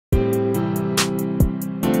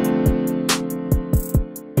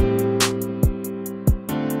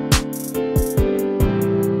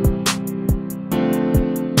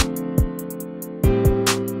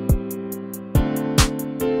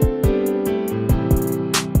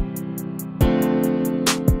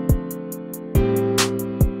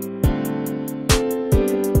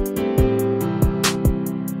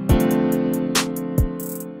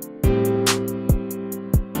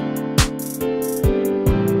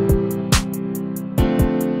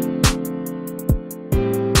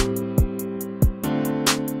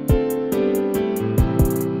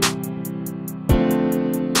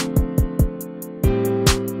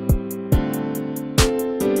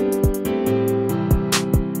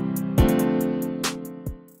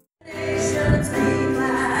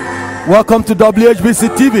Welcome to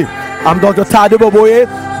WHBC TV. I'm Dr.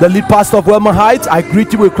 Pt.2, the lead pastor of Wellman Heights. I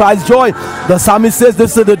greet you with Christ's joy. The psalmist says,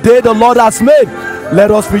 this is the day the Lord has made. Let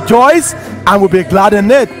us rejoice and we'll be glad in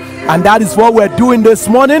it. And that is what we're doing this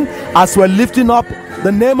morning as we're lifting up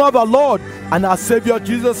the name of our Lord and our Savior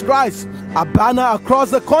Jesus Christ. A banner across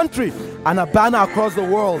the country and a banner across the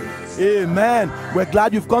world. Amen. We're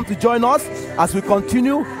glad you've come to join us as we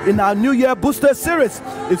continue in our New Year Booster series.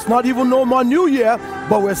 It's not even no more New Year,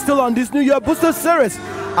 but we're still on this New Year Booster series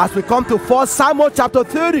as we come to 1 Samuel chapter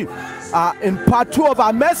 30 in part 2 of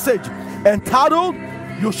our message entitled,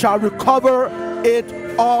 You Shall Recover It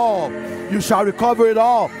All. You shall recover it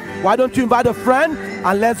all. Why don't you invite a friend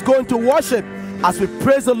and let's go into worship as we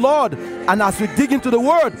praise the Lord and as we dig into the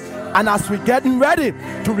Word and as we're getting ready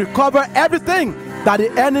to recover everything that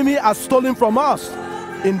the enemy has stolen from us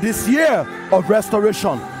in this year of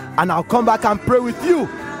restoration. And I'll come back and pray with you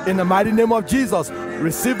in the mighty name of Jesus.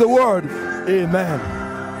 Receive the word. Amen.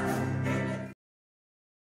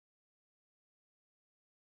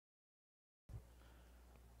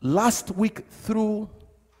 Last week, through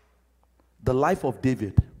the life of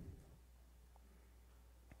David,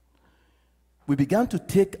 we began to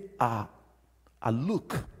take a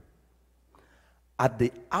look at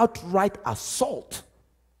the outright assault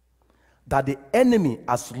that the enemy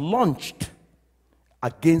has launched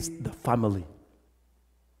against the family.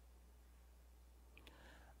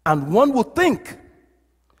 And one would think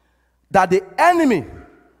that the enemy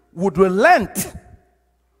would relent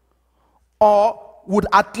or would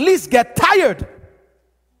at least get tired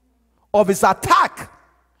of his attack,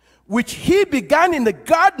 which he began in the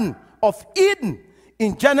Garden of Eden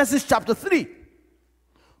in Genesis chapter 3.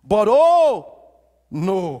 But oh,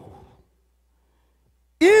 no.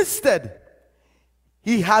 Instead,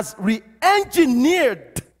 he has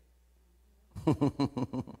re-engineered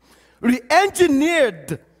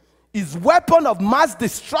his weapon of mass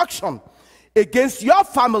destruction against your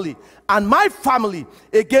family and my family,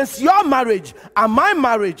 against your marriage and my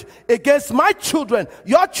marriage, against my children,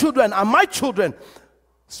 your children and my children,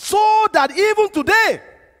 so that even today,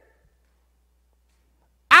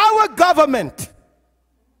 our government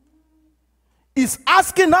is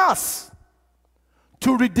asking us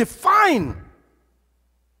to redefine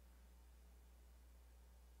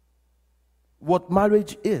what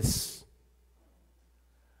marriage is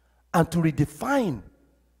and to redefine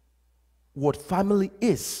what family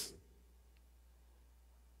is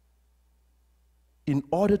in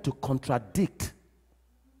order to contradict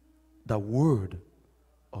the word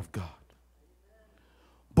of God.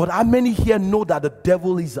 But how many here know that the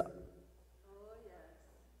devil is a...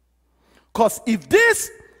 Because if this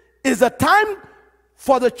is a time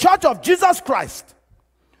for the church of Jesus Christ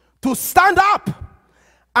to stand up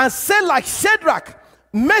and say like Shadrach,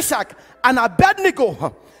 Meshach, and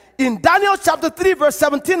Abednego in Daniel chapter 3 verse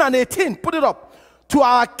 17 and 18, put it up, to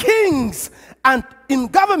our kings and in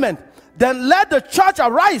government, then let the church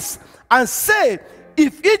arise and say,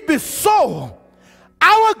 if it be so,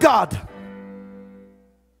 our God,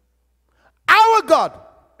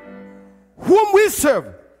 whom we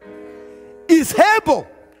serve, is able.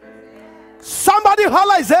 Somebody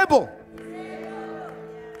holler, is able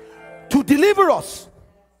to deliver us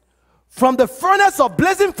from the furnace of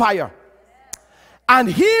blazing fire, and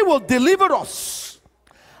he will deliver us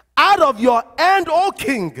out of your hand, O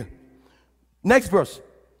king. Next verse.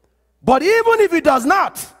 But even if he does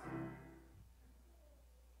not,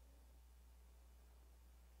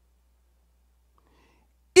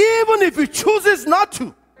 even if he chooses not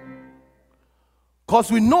to,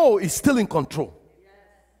 because we know he's still in control.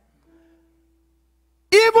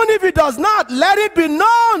 Even if he does not, let it be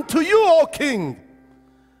known to you, O king,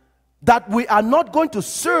 that we are not going to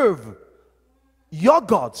serve your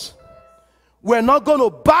gods. We're not going to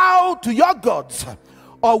bow to your gods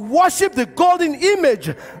or worship the golden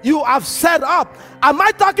image you have set up. Am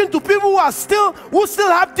I talking to people who still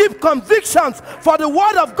have deep convictions for the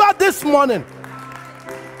word of God this morning?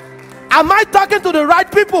 Am I talking to the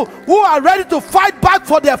right people who are ready to fight back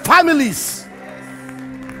for their families?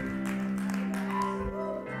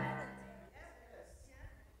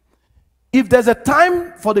 If there's a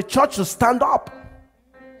time for the church to stand up,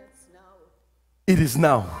 it is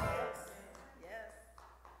now.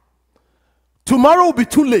 Tomorrow will be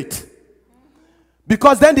too late,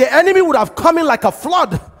 because then the enemy would have come in like a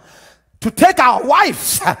flood to take our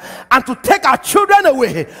wives and to take our children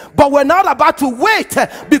away. But we're not about to wait,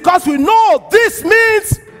 because we know this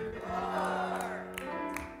means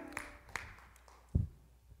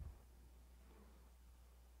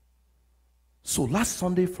so. Last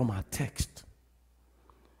Sunday from our text,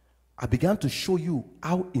 I began to show you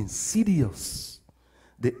how insidious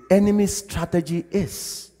the enemy's strategy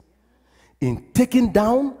is in taking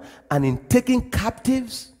down and in taking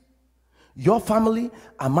captives your family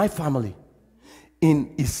and my family,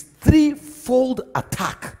 in his threefold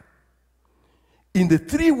attack, in the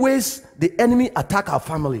three ways the enemy attack our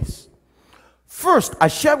families. First, I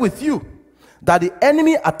share with you that the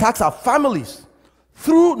enemy attacks our families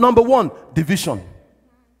through, number one, division.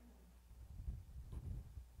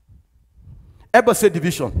 Ever say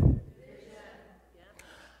division?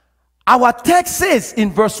 Our text says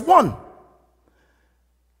in verse 1,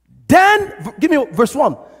 then, give me verse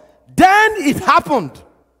 1, then it happened.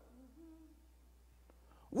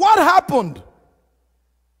 What happened?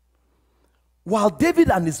 While David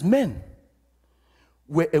and his men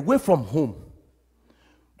were away from home,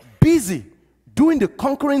 busy doing the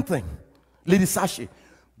conquering thing, Lady Sashi,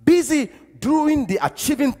 busy doing the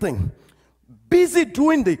achieving thing, busy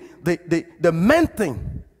doing the main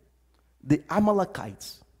thing, the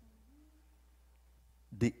Amalekites,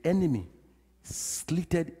 the enemy,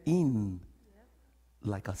 slitted in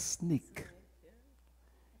like a snake,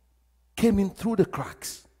 came in through the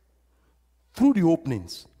cracks, through the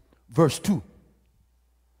openings. Verse 2,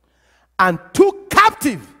 and took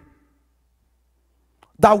captive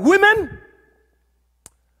the women,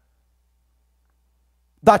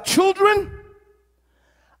 the children,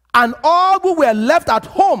 and all who were left at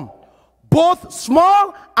home, both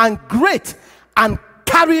small and great, and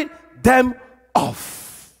carried them off.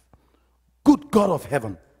 Good God of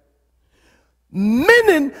heaven.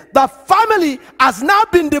 Meaning the family has now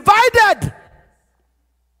been divided.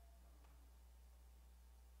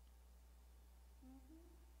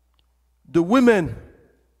 The women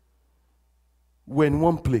were in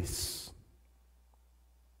one place,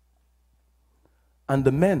 and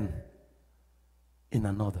the men in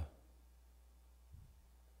another.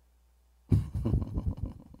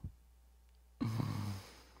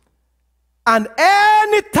 And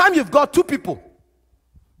anytime you've got two people,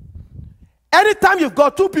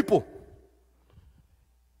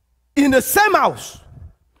 in the same house,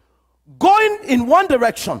 going in one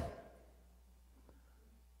direction,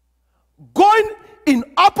 going in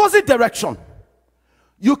opposite direction,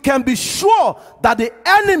 you can be sure that the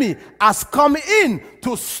enemy has come in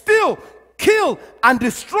to steal, kill, and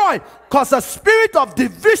destroy, because the spirit of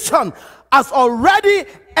division has already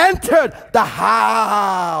entered the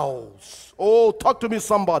house. Oh, talk to me,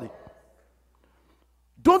 somebody.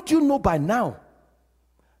 Don't you know by now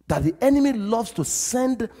that the enemy loves to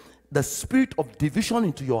send the spirit of division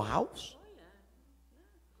into your house?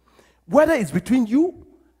 Whether it's between you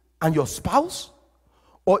and your spouse,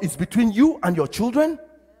 or it's between you and your children.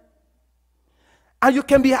 And you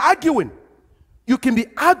can be arguing. You can be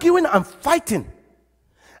arguing and fighting,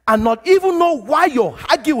 and not even know why you're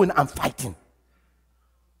arguing and fighting.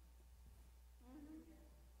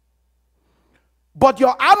 But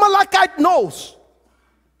your Amalekite knows.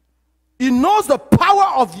 He knows the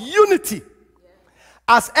power of unity.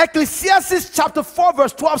 As Ecclesiastes chapter 4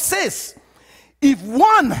 verse 12 says, if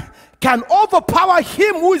one can overpower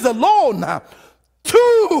him who is alone,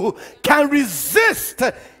 two can resist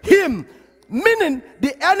him. Meaning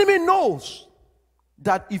the enemy knows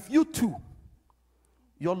that if you two,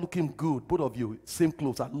 you're looking good, both of you, same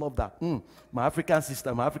clothes, I love that. My African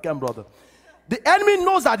sister, my African brother. The enemy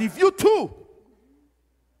knows that if you two,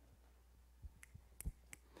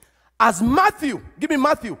 as Matthew, give me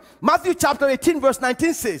Matthew chapter 18 verse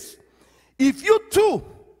 19 says, if you two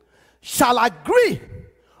shall agree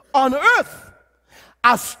on earth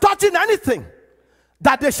as touching anything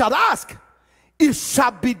that they shall ask, it shall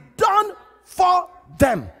be done for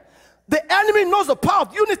them. The enemy knows the power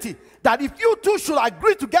of unity, that if you two should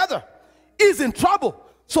agree together, he's in trouble.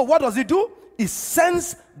 So what does he do? He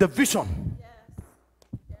sends division.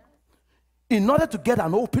 In order to get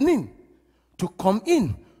an opening to come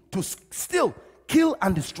in to steal, kill,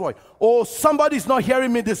 and destroy. Oh, somebody's not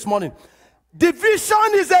hearing me this morning. Division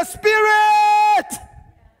is a spirit.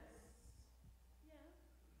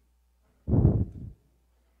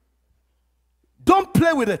 Don't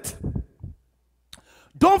play with it.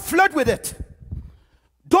 Don't flirt with it.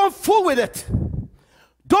 Don't fool with it.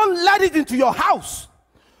 Don't let it into your house,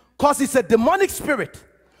 because it's a demonic spirit.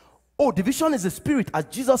 Oh, division is a spirit, as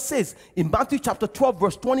Jesus says in Matthew chapter 12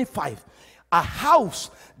 verse 25. A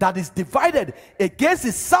house that is divided against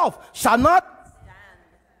itself shall not stand.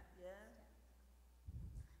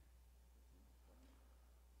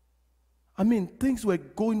 I mean, things were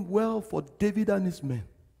going well for David and his men.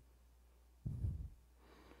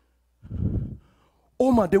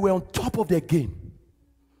 Oh man, they were on top of their game,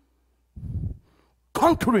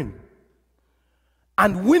 conquering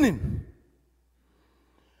and winning.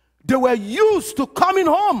 They were used to coming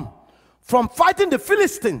home from fighting the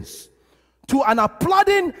Philistines to an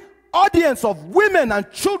applauding audience of women and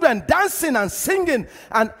children dancing and singing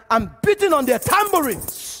and beating on their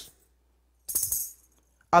tambourines.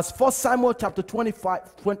 As 1 Samuel chapter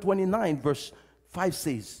 29 verse 5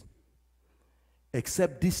 says,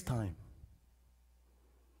 except this time,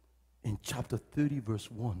 in chapter 30 verse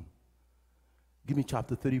 1. Give me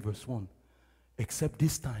chapter 30 verse 1. Except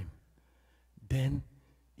this time, then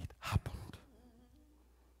it happened.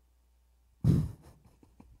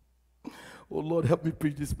 Oh Lord, help me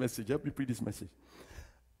preach this message. Help me preach this message.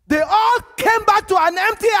 They all came back to an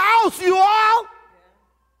empty house, you all.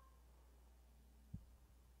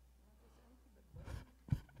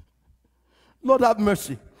 Lord have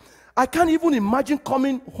mercy. I can't even imagine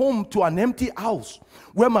coming home to an empty house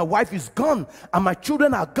where my wife is gone and my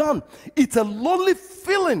children are gone. It's a lonely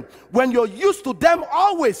feeling when you're used to them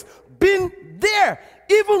always being there,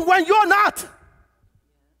 even when you're not.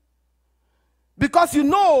 Because you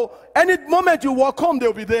know, any moment you walk home,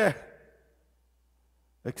 they'll be there.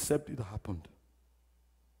 Except it happened.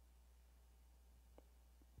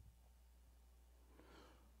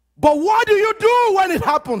 But what do you do when it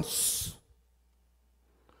happens?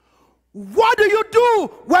 What do you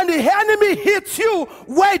do when the enemy hits you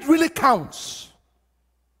where it really counts?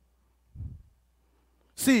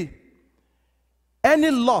 See,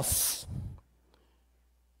 any loss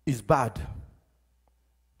is bad.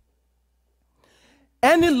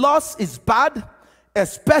 Any loss is bad,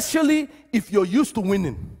 especially if you're used to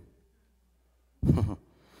winning.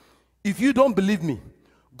 If you don't believe me,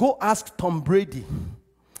 go ask Tom Brady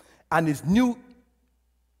and his New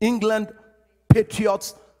England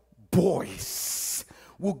Patriots boys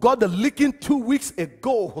who got the licking 2 weeks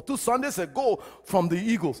ago or 2 Sundays ago from the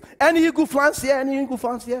Eagles. Any Eagle fans here? Any Eagle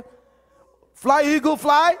fans here? Fly, Eagle,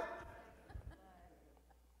 fly.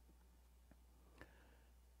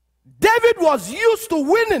 David was used to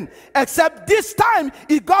winning, except this time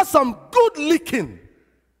he got some good licking.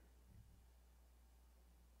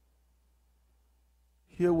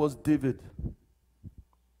 Here was David,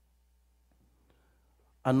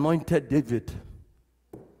 anointed David.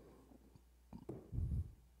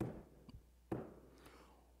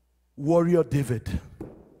 Warrior David,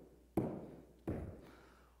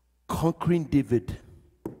 conquering David,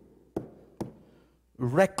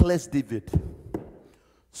 reckless David,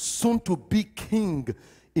 soon to be king.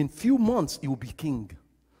 In few months he will be king.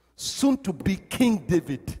 Soon to be King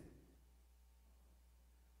David,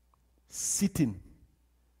 sitting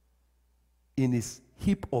in his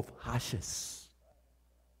heap of ashes.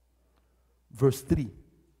 Verse 3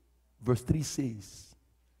 says,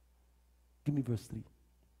 give me verse 3.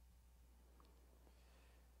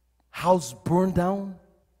 House burned down.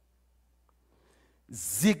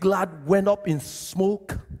 Ziklag went up in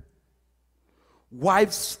smoke.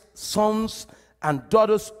 Wives, sons, and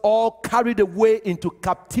daughters all carried away into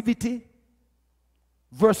captivity.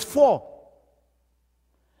 Verse 4.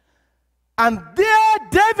 And there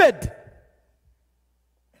David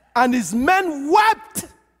and his men wept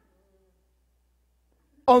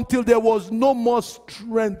until there was no more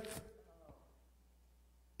strength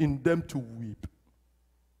in them to weep.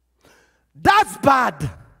 That's bad.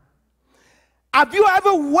 Have you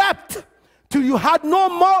ever wept till you had no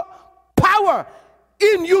more power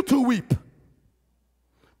in you to weep?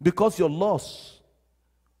 Because your loss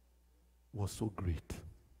was so great.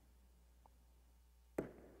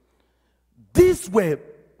 These were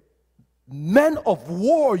men of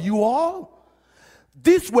war, you all.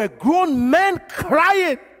 These were grown men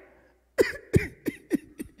crying.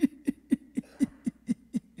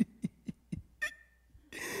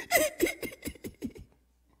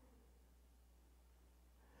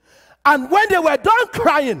 And when they were done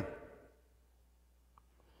crying,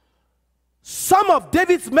 some of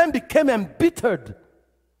David's men became embittered.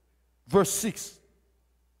 Verse 6.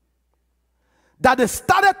 That they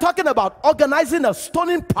started talking about organizing a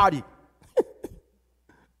stoning party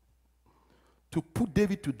to put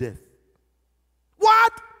David to death.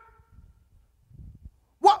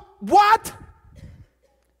 What?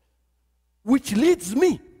 Which leads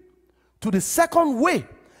me to the second way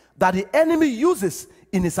that the enemy uses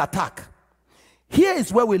in his attack. Here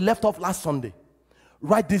is where we left off last Sunday.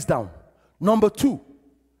 Write this down. Number 2,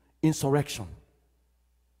 insurrection.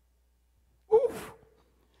 Oof.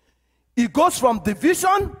 It goes from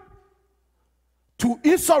division to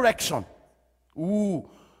insurrection. Ooh.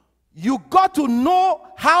 You got to know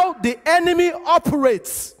how the enemy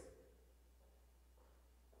operates.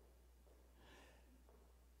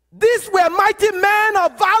 These were mighty men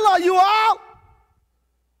of valor, you all.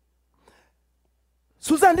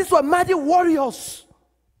 Susan, these were mighty warriors.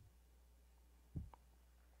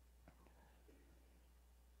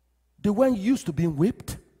 weren't used to being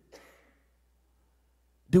whipped.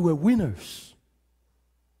 They were winners.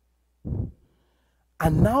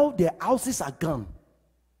 And now their houses are gone,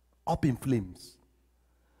 up in flames.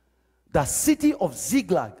 The city of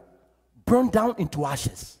Ziklag burned down into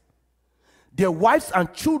ashes. Their wives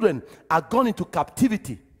and children are gone into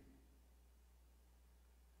captivity.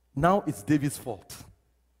 Now it's David's fault.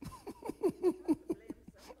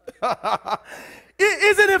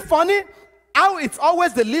 Isn't it funny how it's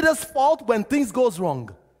always the leader's fault when things goes wrong?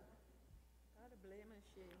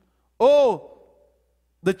 Oh,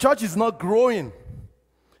 the church is not growing.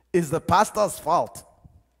 It's the pastor's fault.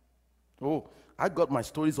 Oh, I got my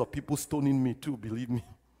stories of people stoning me too, believe me.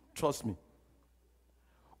 Trust me.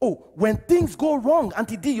 Oh, when things go wrong,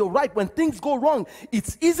 Auntie D, you're right. When things go wrong,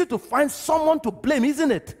 it's easy to find someone to blame,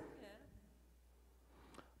 isn't it? Yeah.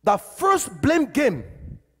 The first blame game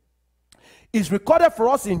is recorded for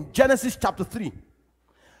us in Genesis chapter 3.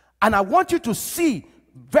 And I want you to see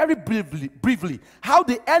very briefly how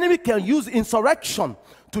the enemy can use insurrection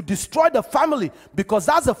to destroy the family, because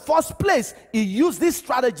that's the first place he used this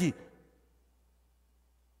strategy.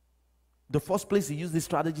 The first place he used this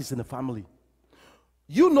strategy is in the family.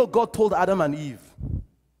 You know, God told Adam and Eve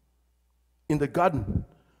in the garden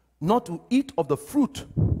not to eat of the fruit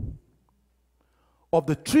of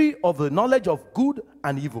the tree of the knowledge of good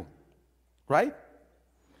and evil. Right?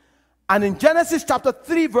 And in Genesis chapter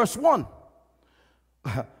 3 verse 1,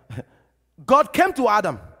 God came to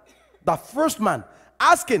Adam, the first man,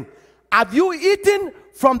 asking, have you eaten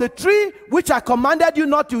from the tree which I commanded you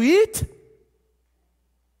not to eat?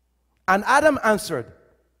 And Adam answered,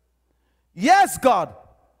 yes, God,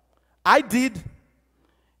 I did.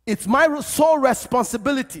 It's my sole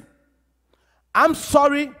responsibility. I'm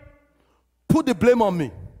sorry. Put the blame on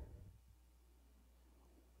me.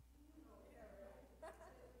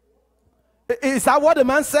 Is that what the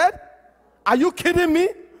man said? Are you kidding me?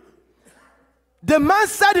 The man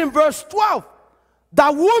said in verse 12,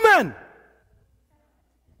 the woman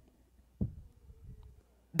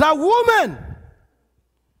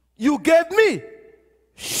you gave me,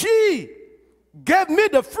 she gave me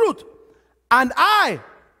the fruit, and I.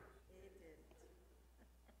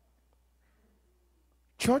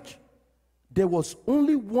 Church, there was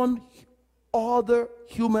only one other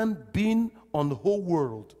human being on the whole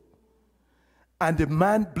world, and the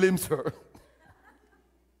man blames her.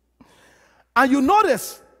 And you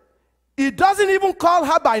notice, he doesn't even call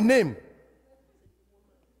her by name.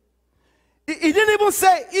 He didn't even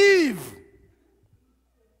say Eve.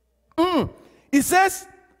 He says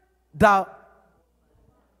that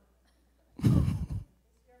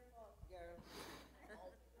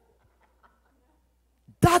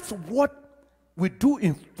that's what we do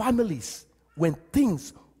in families when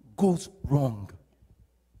things goes wrong.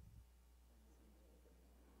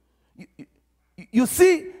 You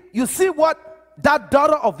see what that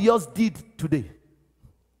daughter of yours did today.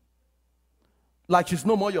 Like she's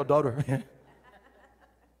no more your daughter.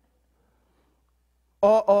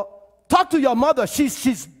 or talk to your mother.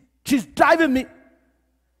 She's driving me.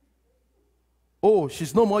 Oh,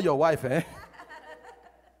 she's no more your wife, eh?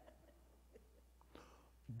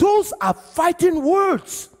 Those are fighting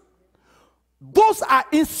words. Those are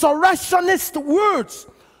insurrectionist words.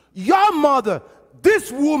 Your mother,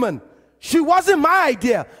 this woman, she wasn't my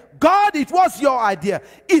idea. God, it was your idea.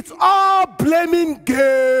 It's all blaming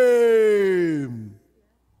game.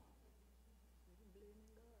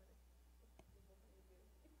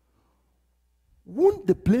 Wouldn't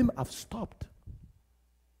the blame have stopped?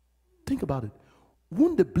 Think about it.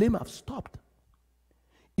 Wouldn't the blame have stopped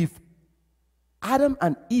if Adam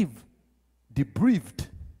and Eve debriefed,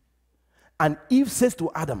 and Eve says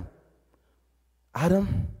to Adam,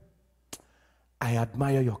 Adam, I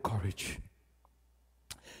admire your courage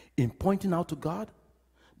in pointing out to God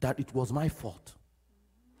that it was my fault.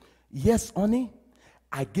 Yes, honey,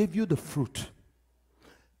 I gave you the fruit.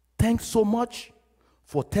 Thanks so much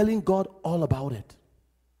for telling God all about it.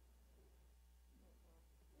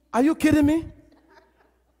 Are you kidding me?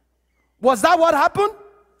 Was that what happened?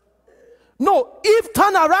 No, Eve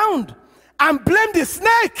turned around and blamed the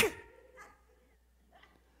snake,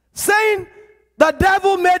 saying, the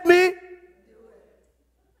devil made me.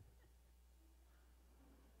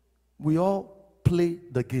 We all play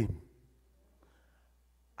the game.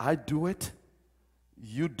 I do it,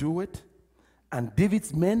 you do it, and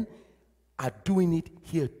David's men are doing it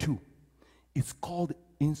here too. It's called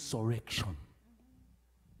insurrection.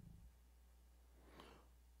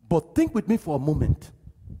 But think with me for a moment.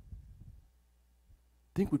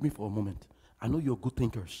 Think with me for a moment. I know you're good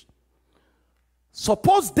thinkers.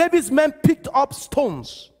 Suppose David's men picked up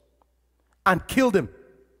stones and killed him.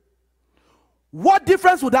 What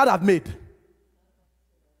difference would that have made?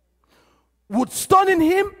 Would stoning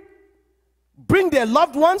him bring their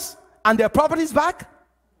loved ones and their properties back?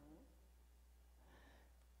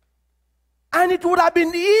 And it would have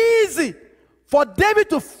been easy for David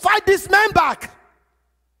to fight this man back.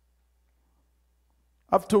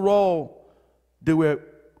 After all, they were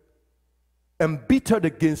embittered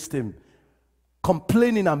against him,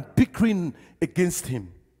 complaining and bickering against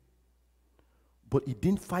him. But he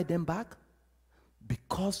didn't fight them back,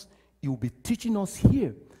 because he will be teaching us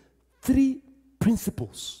here 3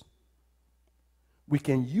 principles we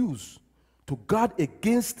can use to guard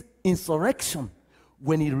against insurrection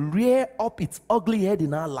when it rears up its ugly head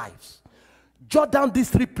in our lives. Jot down these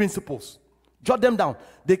 3 principles. Jot them down.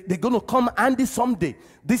 They're going to come handy someday.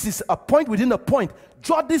 This is a point within a point.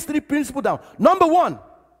 Jot these 3 principles down. Number 1,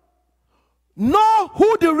 know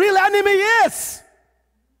who the real enemy is.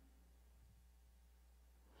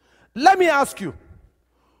 Let me ask you,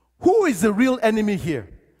 who is the real enemy here?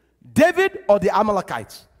 David or the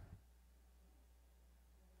Amalekites?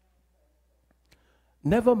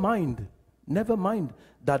 Never mind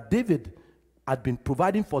that David had been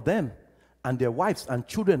providing for them and their wives and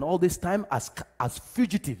children all this time as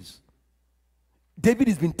fugitives. David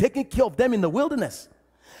has been taking care of them in the wilderness.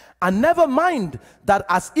 And never mind that,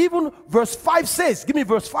 as even verse 5 says, give me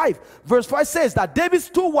verse 5. Verse 5 says that David's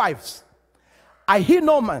 2 wives,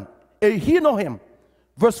 Ahinoam,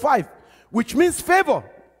 verse 5, which means favor.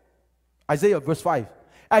 Isaiah, verse 5.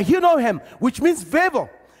 Ahinoam, which means favor.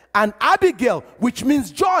 And Abigail, which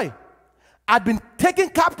means joy, had been taken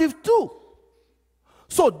captive too.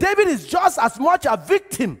 So David is just as much a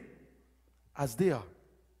victim as they are.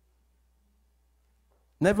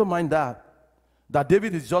 Never mind that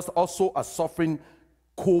David is just also a suffering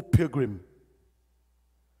co-pilgrim.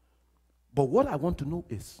 But what I want to know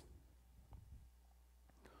is,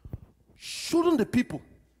 shouldn't the people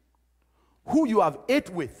who you have ate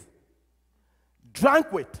with,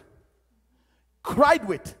 drank with, cried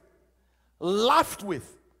with, laughed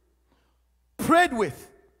with, prayed with,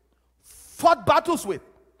 fought battles with,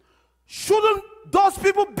 shouldn't those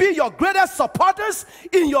people be your greatest supporters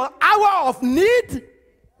in your hour of need?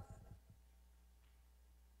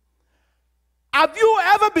 Have you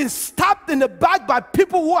ever been stabbed in the back by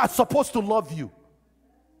people who are supposed to love you?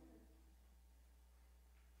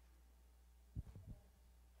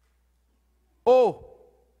 Oh,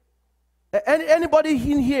 anybody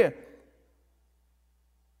in here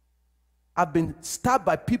have been stabbed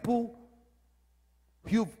by people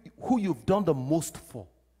who you've done the most for?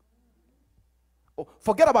 Oh,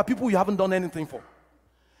 forget about people you haven't done anything for.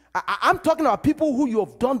 I'm talking about people who you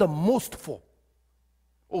have done the most for.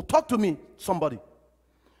 Oh, talk to me, somebody.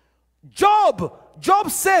 Job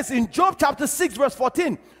says in Job chapter 6 verse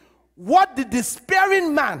 14, what the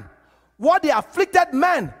despairing man, what the afflicted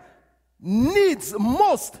man needs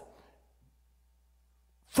most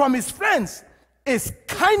from his friends is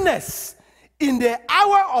kindness in the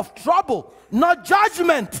hour of trouble, not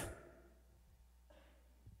judgment.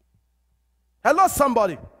 Hello,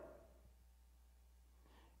 somebody.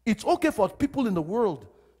 It's okay for people in the world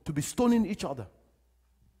to be stoning each other.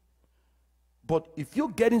 But if you're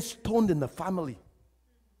getting stoned in the family,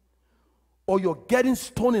 or you're getting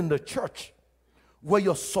stoned in the church, where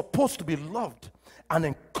you're supposed to be loved and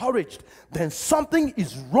encouraged, then something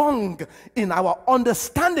is wrong in our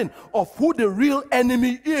understanding of who the real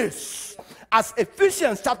enemy is. As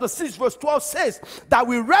Ephesians chapter 6 verse 12 says, that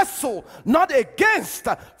we wrestle not against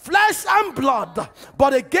flesh and blood,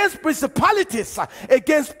 but against principalities,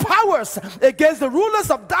 against powers, against the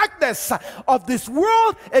rulers of darkness of this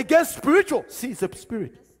world, against spiritual. See, it's a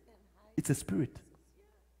spirit. It's a spirit.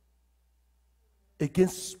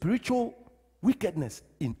 Against spiritual wickedness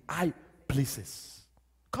in high places.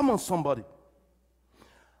 Come on, somebody.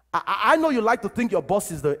 I know you like to think your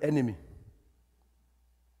boss is the enemy.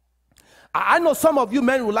 I know some of you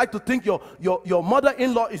men would like to think your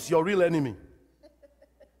mother-in-law is your real enemy.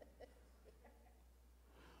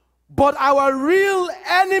 But our real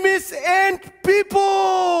enemies ain't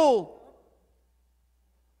people.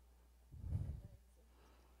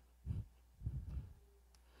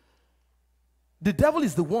 The devil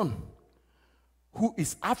is the one who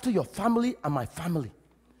is after your family and my family,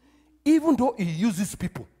 even though he uses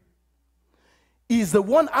people. He is the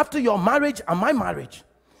one after your marriage and my marriage.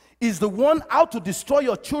 He is the one out to destroy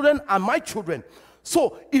your children and my children.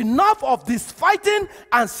 So enough of this fighting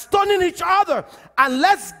and stunning each other, and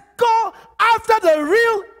let's go after the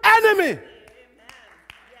real enemy. Amen.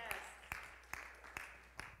 Yes.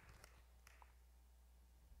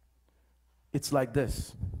 It's like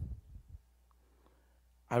this.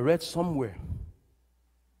 I read somewhere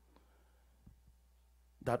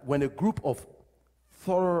that when a group of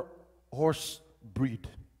thoroughbred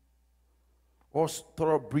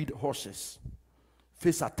horses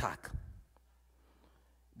face attack,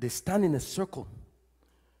 they stand in a circle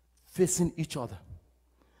facing each other,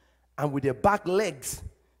 and with their back legs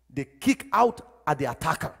they kick out at the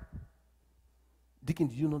attacker. Deacon,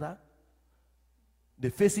 did you know that? They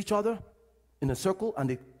face each other in a circle and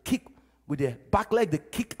they kick with their back leg, they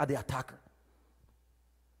kick at the attacker.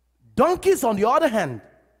 Donkeys, on the other hand,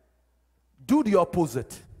 do the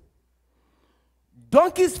opposite.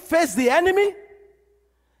 Donkeys face the enemy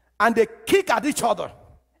and they kick at each other.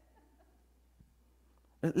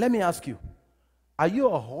 Let me ask you, are you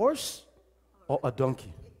a horse or a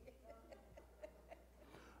donkey?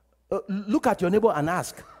 Look at your neighbor and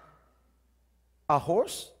ask, a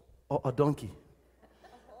horse or a donkey?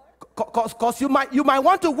 Because you might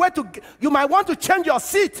want to change your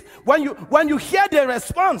seat when you hear the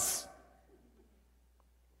response.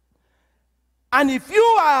 And if you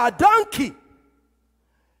are a donkey,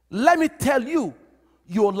 let me tell you,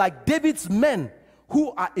 you're like David's men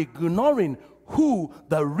who are ignoring who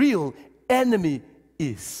the real enemy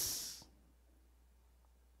is.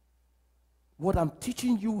 What I'm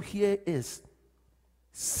teaching you here is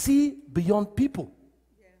see beyond people.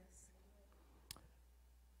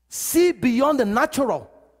 See beyond the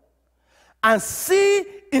natural and see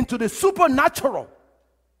into the supernatural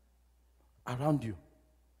around you.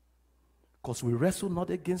 Because we wrestle not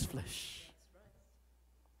against flesh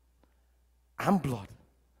and blood.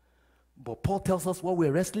 But Paul tells us what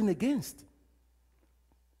we're wrestling against.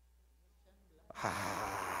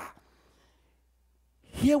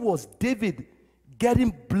 Here was David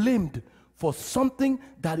getting blamed for something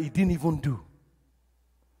that he didn't even do.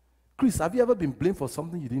 Chris, have you ever been blamed for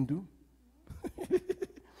something you didn't do?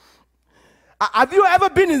 Have you ever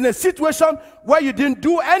been in a situation where you didn't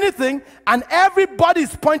do anything and everybody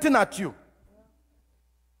is pointing at you?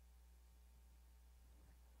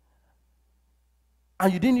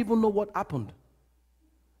 And you didn't even know what happened.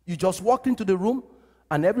 You just walked into the room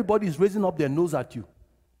and everybody is raising up their nose at you.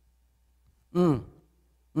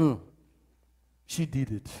 She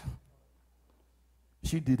did it.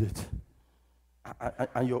 She did it.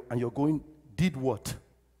 And you're going, did what?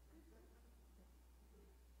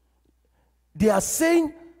 They are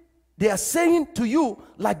saying to you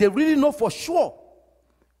like they really know for sure.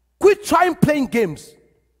 Quit trying playing games.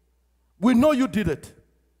 We know you did it.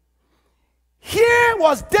 Here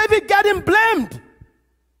was David getting blamed.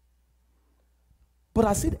 But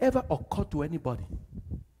has it ever occurred to anybody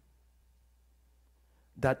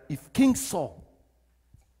that if King Saul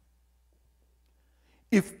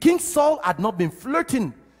had not been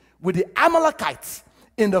flirting with the Amalekites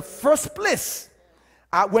in the first place,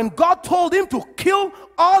 when God told him to kill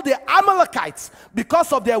all the Amalekites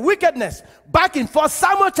because of their wickedness, back in 1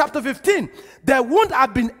 Samuel chapter 15, there wouldn't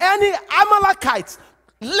have been any Amalekites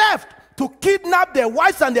left to kidnap their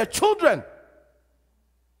wives and their children.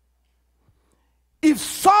 If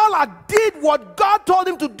Saul had did what God told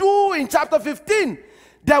him to do in chapter 15,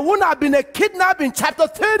 there wouldn't have been a kidnap in chapter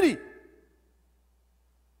 30.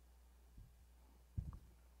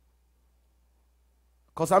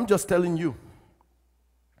 Because I'm just telling you,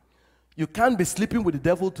 you can't be sleeping with the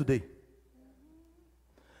devil today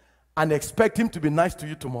and expect him to be nice to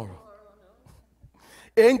you tomorrow.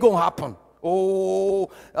 It ain't gonna happen.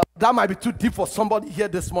 That might be too deep for somebody here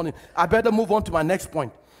this morning. I better move on to my next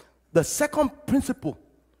point. The second principle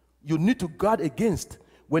you need to guard against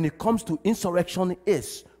when it comes to insurrection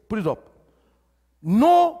is, put it up,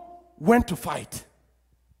 know when to fight.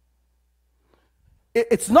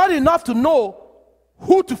 It's not enough to know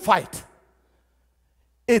who to fight.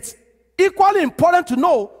 It's equally important to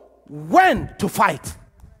know when to fight.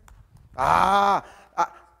 I'm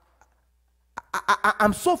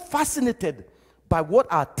so fascinated by what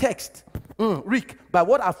our text, Rick, by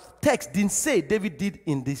what our text didn't say David did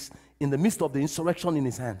in the midst of the insurrection in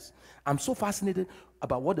his hands. I'm so fascinated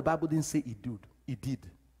about what the Bible didn't say he did.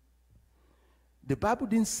 The Bible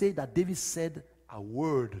didn't say that David said a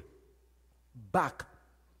word back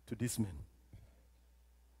to these men.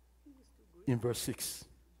 In verse 6.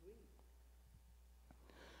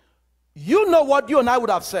 You know what you and I would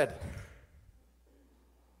have said.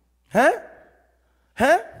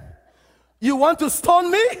 You want to stone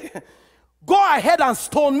me? Go ahead and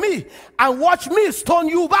stone me and watch me stone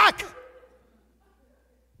you back.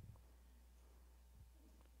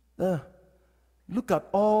 Look at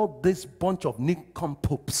all this bunch of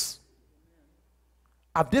nincompoops.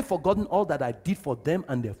 Have they forgotten all that I did for them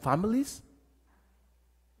and their families?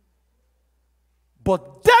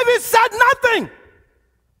 But David said nothing.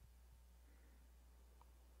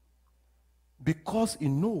 Because he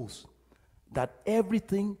knows that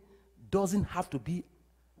everything doesn't have to be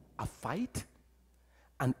a fight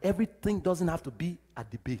and everything doesn't have to be a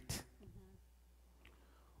debate.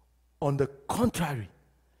 On the contrary,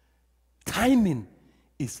 timing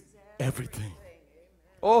is everything.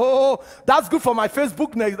 Oh, that's good for my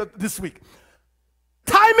Facebook this week.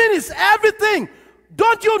 Timing is everything.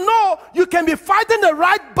 Don't you know you can be fighting the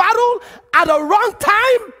right battle at the wrong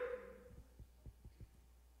time?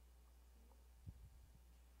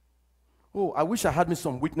 Oh, I wish I had me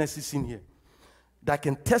some witnesses in here that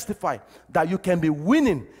can testify that you can be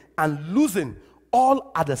winning and losing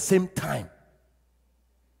all at the same time.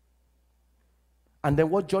 And then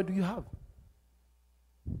what joy do you have?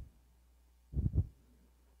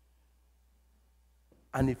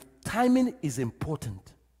 And if timing is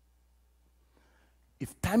important,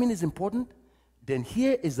 then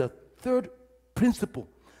here is the third principle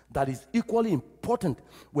that is equally important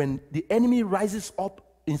when the enemy rises up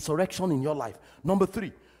insurrection in your life. Number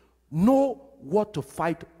 3, know what to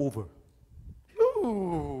fight over.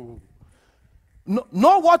 Know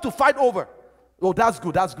what to fight over. Oh, that's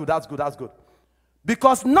good.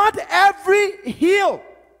 Because not every hill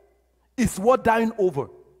is worth dying over.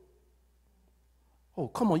 Oh,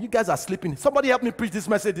 come on, you guys are sleeping. Somebody help me preach this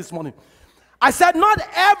message this morning. I said not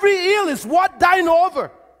every hill is worth dying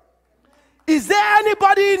over. Is there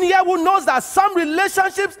anybody in here who knows that some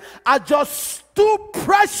relationships are just too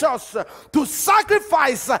precious to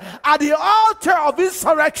sacrifice at the altar of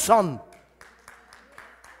insurrection?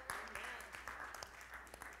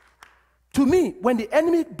 To me, when the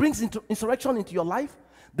enemy brings insurrection into your life,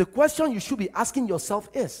 the question you should be asking yourself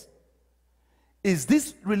is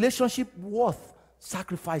this relationship worth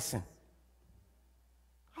sacrificing?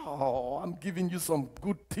 Oh, I'm giving you some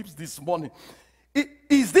good tips this morning.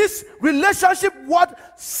 Is this relationship worth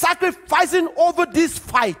sacrificing over this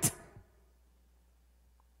fight?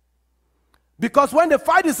 Because when the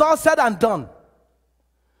fight is all said and done,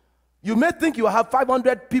 you may think you have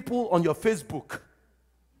 500 people on your Facebook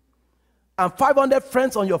and 500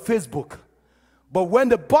 friends on your Facebook. But when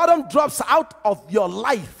the bottom drops out of your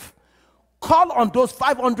life, call on those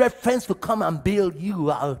 500 friends to come and bail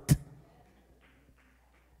you out.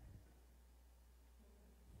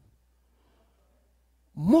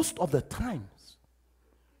 Most of the times,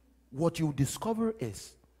 what you discover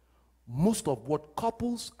is most of what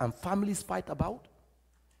couples and families fight about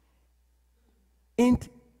ain't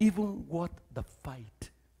even worth the fight.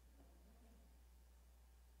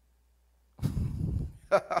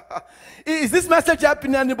 Is this message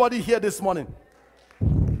helping anybody here this morning?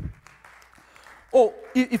 Oh,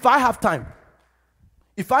 if I have time,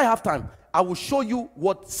 I will show you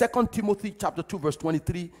what 2 Timothy chapter 2 verse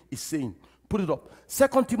 23 is saying. Put it up.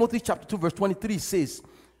 2 Timothy chapter 2 verse 23 says,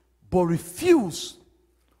 but refuse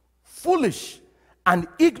foolish and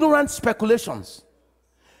ignorant speculations.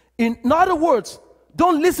 In other words,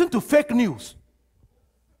 don't listen to fake news.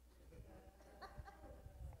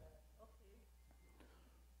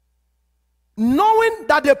 Knowing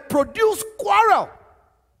that they produce quarrel.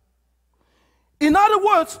 In other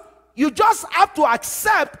words, you just have to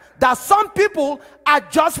accept that some people are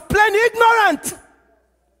just plain ignorant.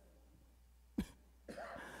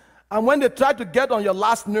 And when they try to get on your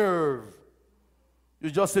last nerve, you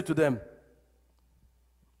just say to them,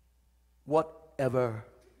 whatever.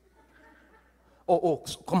 Oh,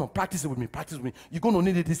 come on, practice it with me, You're going to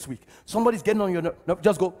need it this week. Somebody's getting on your nerve. No,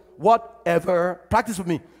 just go, whatever. Practice with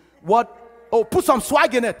me. Oh, put some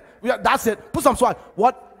swag in it. Yeah, that's it. Put some swag.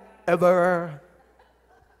 Whatever.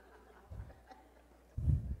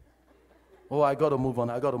 Oh, I got to move on.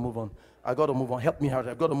 Help me out.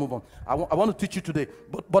 I got to move on. I want to teach you today.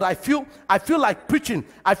 But I feel like preaching.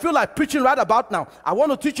 I feel like preaching right about now. I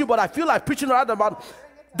want to teach you, but I feel like preaching right about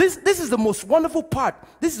this is the most wonderful part.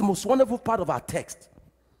 This is the most wonderful part of our text.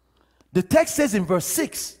 The text says in verse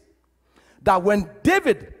 6 that when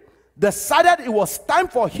David decided it was time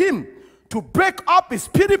for him to break up his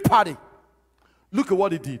pity party, look at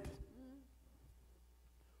what he did.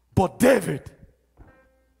 But David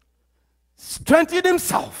strengthened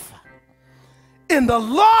himself in the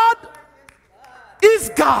Lord is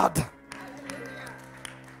God.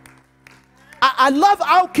 I love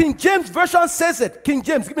how King James version says it. King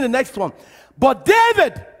James, give me the next one. But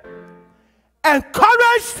David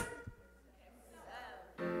encouraged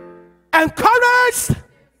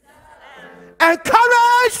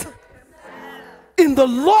in the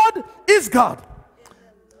Lord is God.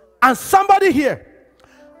 And somebody here,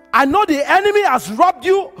 I know the enemy has robbed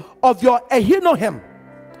you of your Ahinoam,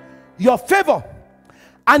 your favor,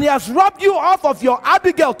 and he has robbed you off of your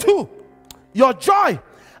Abigail too, your joy,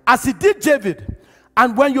 as he did David.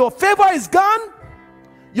 And when your favor is gone,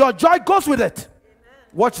 your joy goes with it.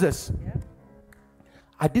 Watch this.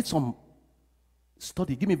 I did some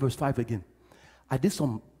study. Give me verse 5 again. I did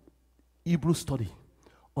some Hebrew study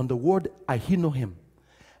on the word Ahinoam.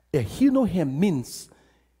 Ahinoam means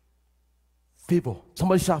favor.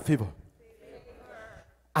 Somebody shout favor.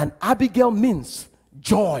 And Abigail means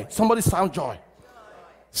joy. Somebody shout joy.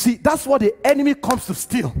 See, that's what the enemy comes to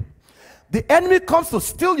steal. The enemy comes to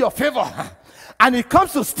steal your favor. And it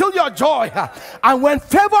comes to steal your joy. And when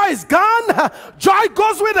favor is gone, joy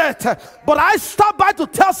goes with it. But I stopped by to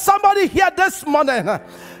tell somebody here this morning,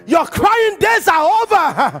 your crying days are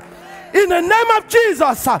over. In the name of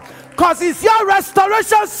Jesus. Because it's your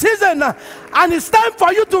restoration season. And it's time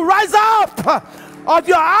for you to rise up of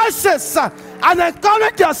your ashes and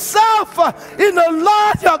encourage yourself in the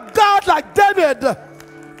Lord your God like David.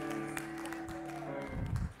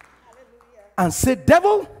 And say,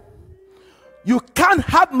 devil, you can't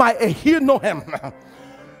have my Ahinoam.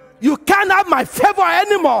 You can't have my favor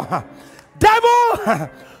anymore. Devil,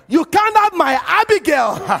 you can't have my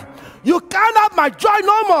Abigail. You can't have my joy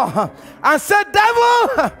no more. And say,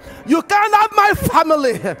 devil, you can't have my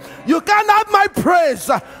family. You can't have my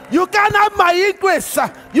praise. You can't have my increase.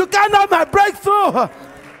 You can't have my breakthrough.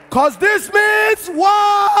 Because this means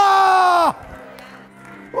war.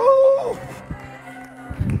 Ooh.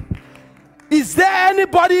 Is there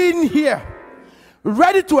anybody in here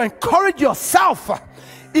ready to encourage yourself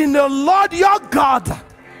in the Lord your God?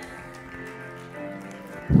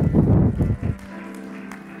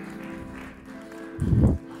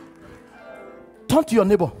 Turn to your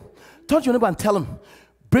neighbor. Turn to your neighbor and tell him,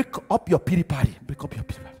 break up your pity party. Break up your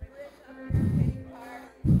pity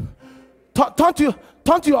party.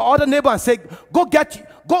 Turn to your other neighbor and say, go get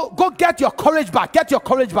your courage back. Get your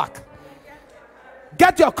courage back.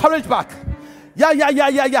 Get your courage back.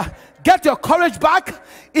 Yeah. Get your courage back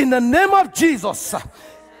in the name of Jesus.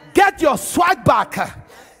 Get your swag back.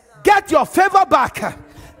 Get your favor back.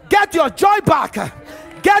 Get your joy back.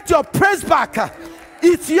 Get your praise back.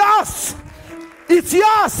 It's yours. It's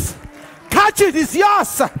yours. Catch it. It's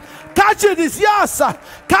yours. Catch it. It's yours.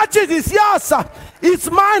 Catch it. It's yours. It's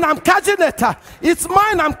mine. I'm catching it. It's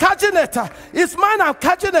mine. I'm catching it. It's mine. I'm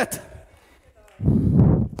catching it.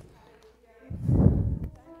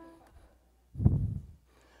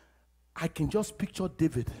 I can just picture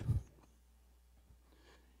David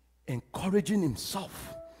encouraging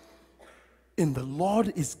himself in the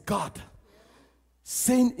Lord is God,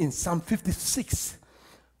 saying in Psalm 56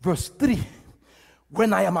 verse 3,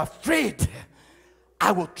 when I am afraid,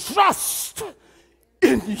 I will trust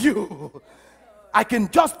in you. I can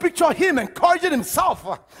just picture him encouraging himself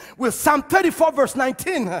with Psalm 34 verse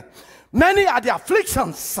 19. Many are the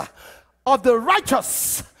afflictions of the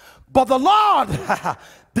righteous, but the Lord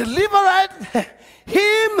delivered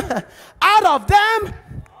him out of them.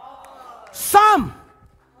 Some,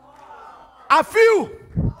 a few,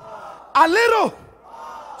 a little.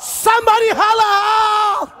 Somebody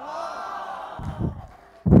holler.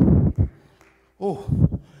 Oh,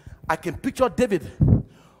 I can picture David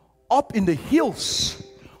up in the hills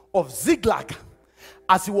of Ziklag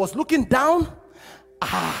as he was looking down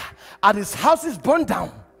at his houses burned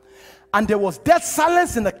down, and there was dead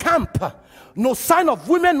silence in the camp. No sign of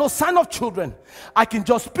women, no sign of children. I can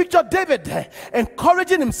just picture David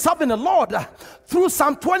encouraging himself in the Lord through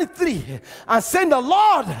Psalm 23 and saying, the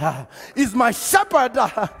Lord is my shepherd,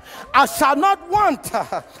 I shall not want.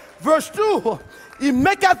 Verse 2, he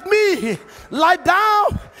maketh me lie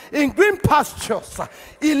down in green pastures.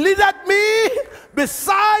 He leadeth me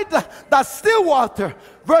beside the still water.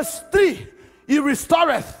 Verse 3, he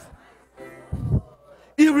restoreth.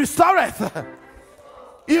 He restoreth.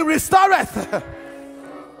 He restoreth.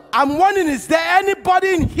 I'm wondering, is there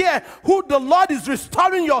anybody in here who the Lord is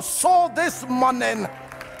restoring your soul this morning?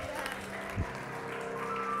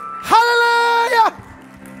 Hallelujah.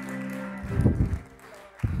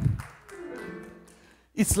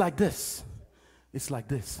 It's like this. It's like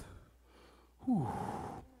this. Whew.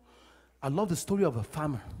 I love the story of a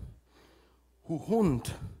farmer who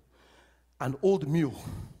owned an old mule.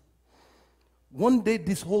 One day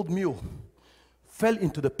this old mule fell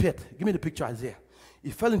into the pit. Give me the picture, Isaiah.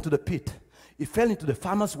 He fell into the pit. He fell into the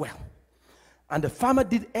farmer's well. And the farmer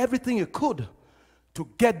did everything he could to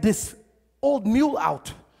get this old mule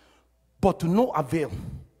out, but to no avail.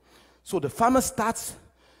 So the farmer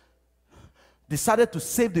decided to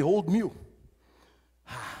save the old mule.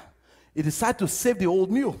 He decided to save the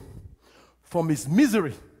old mule from his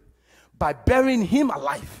misery by burying him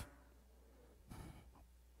alive.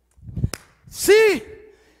 See,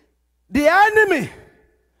 the enemy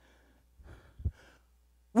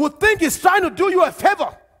would think he's trying to do you a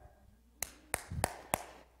favor.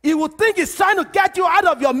 He would think he's trying to get you out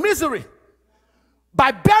of your misery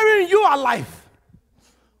by burying you alive.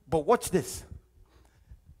 But watch this.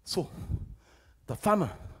 So the farmer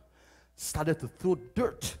started to throw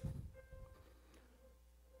dirt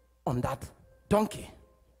on that donkey.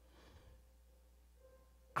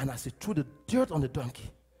 And as he threw the dirt on the donkey,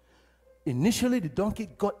 initially the donkey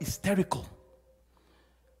got hysterical.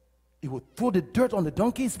 He would throw the dirt on the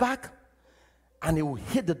donkey's back, and he would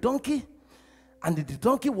hit the donkey, and the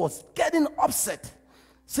donkey was getting upset,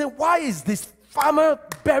 saying, why is this farmer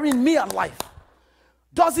burying me alive?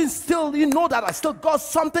 Doesn't still he know that I still got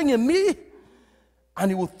something in me? And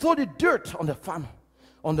he would throw the dirt on the farmer,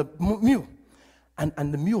 on the mule.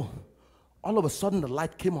 And the mule, all of a sudden the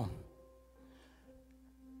light came on.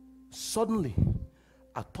 Suddenly,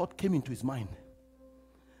 a thought came into his mind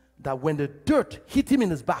that when the dirt hit him in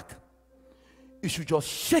his back, he should just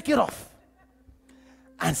shake it off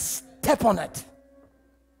and step on it.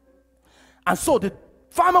 And so the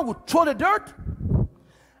farmer would throw the dirt,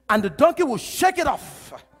 and the donkey would shake it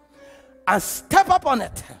off and step up on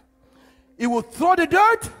it. He would throw the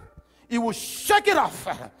dirt, he would shake it off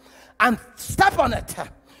and step on it.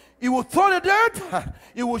 He would throw the dirt,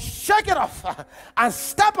 he would shake it off and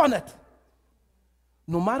step on it.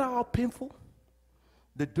 No matter how painful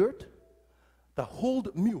the dirt, the whole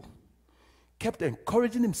mule kept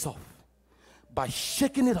encouraging himself by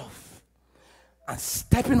shaking it off and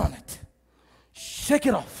stepping on it. Shake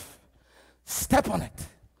it off, step on it.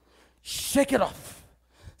 Shake it off,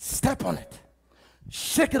 step on it.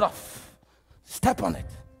 Shake it off, step on it.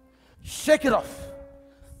 Shake it off,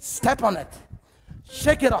 step on it.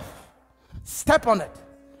 Shake it off, step on it.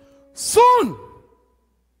 Soon,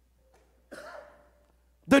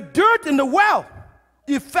 the dirt in the well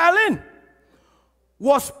he fell in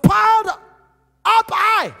was piled up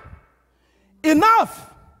high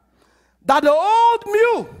enough that the old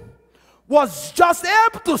mule was just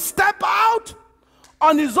able to step out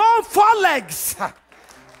on his own four legs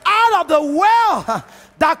out of the well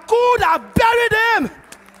that could have buried him.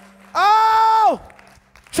 Oh,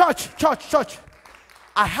 church.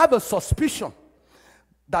 I have a suspicion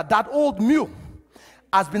that that old mule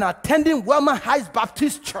has been attending Wellman Heights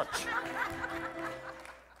Baptist Church.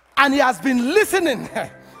 And he has been listening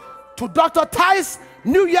to Dr. Ty's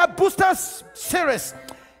New Year Booster series.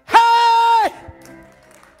 Hey!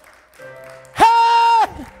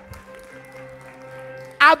 Hey!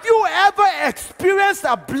 Have you ever experienced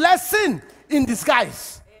a blessing in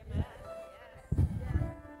disguise?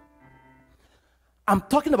 I'm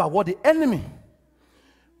talking about what the enemy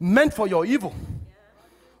meant for your evil.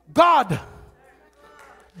 God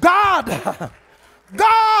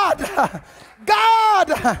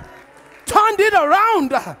turned it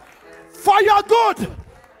around for your good.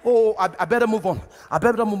 Oh, I better move on. I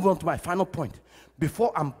better move on to my final point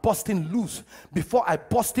before I'm busting loose. Before I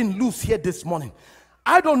busting loose here this morning.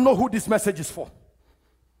 I don't know who this message is for.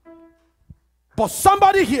 But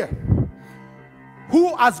somebody here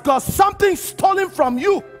who has got something stolen from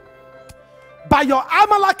you by your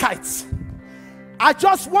Amalekites, I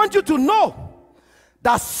just want you to know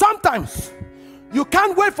that sometimes you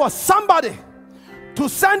can't wait for somebody to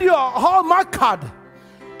send you a Hallmark card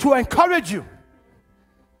to encourage you.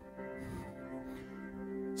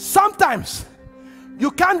 Sometimes you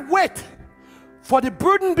can't wait for the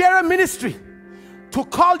burden bearer ministry to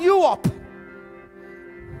call you up.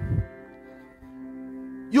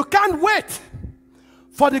 You can't wait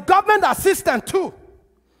for the government assistant too.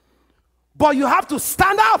 But you have to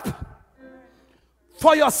stand up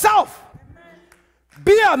for yourself.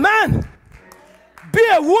 Be a man. Be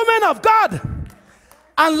a woman of God.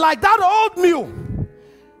 And like that old mule,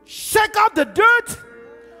 shake up the dirt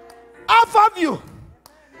off of you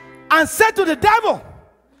and say to the devil,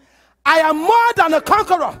 I am more than a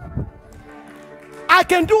conqueror. I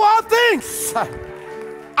can do all things.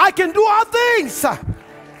 I can do all things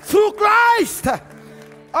through Christ.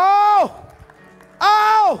 Oh,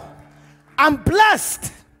 I'm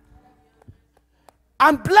blessed.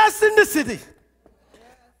 I'm blessed in the city.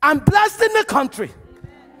 I'm blessed in the country.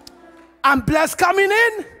 I'm blessed coming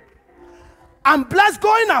in. I'm blessed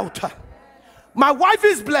going out. My wife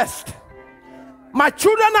is blessed. My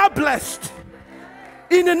children are blessed.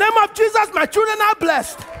 In the name of Jesus, my children are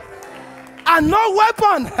blessed. And no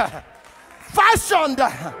weapon fashioned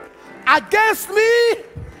against me.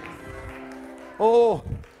 Oh,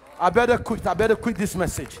 I better quit. I better quit this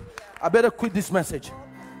message. I better quit this message.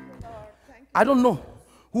 I don't know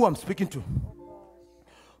who I'm speaking to.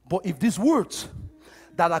 But if these words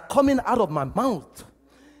that are coming out of my mouth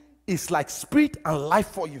is like spirit and life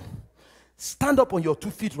for you, stand up on your 2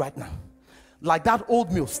 feet right now. Like that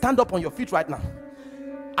old mule, stand up on your feet right now.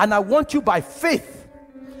 And I want you by faith.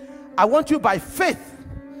 I want you by faith.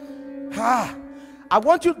 I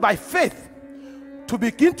want you by faith to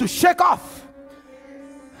begin to shake off.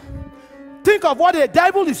 Think of what the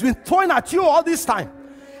devil has been throwing at you all this time.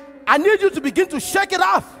 I need you to begin to shake it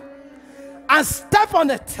off and step on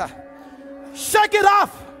it. Shake it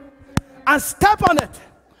off and step on it.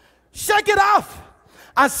 Shake it off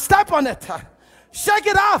and step on it. Shake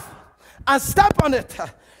it off and step on it.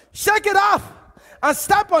 Shake it off and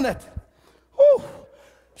step on it. Woo.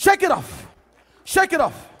 Shake it off. Shake it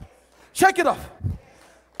off. Shake it off.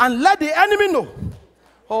 And let the enemy know.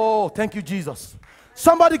 Oh, thank you, Jesus.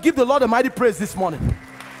 Somebody give the Lord a mighty praise this morning.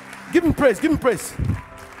 Give him praise. Give him praise.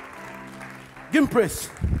 Give him praise.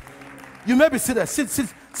 You may be seated.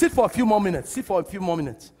 Sit for a few more minutes. Sit for a few more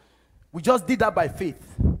minutes. We just did that by faith.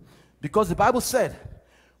 Because the Bible said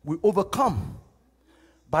we overcome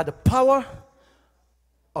by the power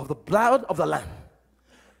of the blood of the Lamb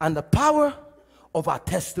and the power of our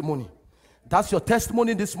testimony. That's your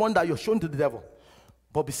testimony this morning that you're showing to the devil.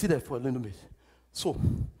 But be seated for a little bit. So,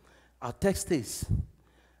 our text says,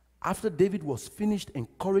 after David was finished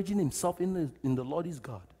encouraging himself in the Lord his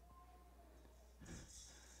God,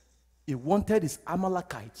 he wanted his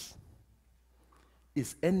Amalekites,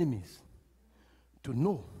 his enemies, to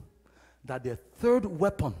know that their third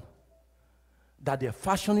weapon that they're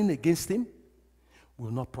fashioning against him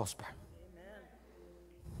will not prosper. Amen.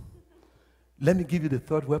 Let me give you the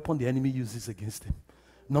third weapon the enemy uses against him.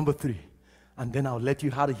 Number 3. And then I'll let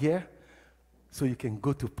you out of here so you can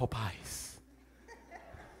go to Popeyes.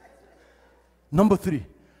 Number 3,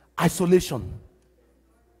 isolation.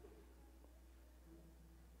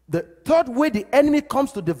 The third way the enemy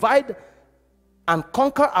comes to divide and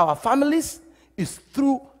conquer our families is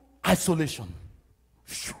through isolation.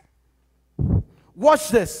 Watch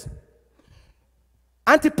this.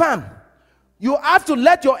 Auntie Pam, you have to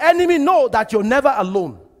let your enemy know that you're never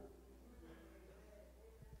alone.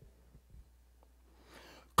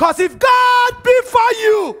 Because if God be for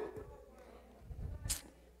you,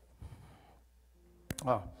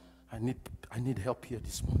 I need help here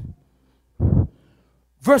this morning.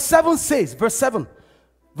 Verse 7 says, verse 7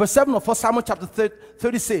 of 1 Samuel chapter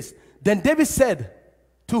 30 says, then David said,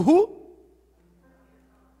 to who?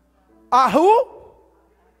 Who?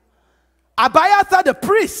 Abiathar the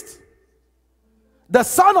priest, the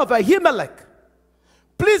son of Ahimelech,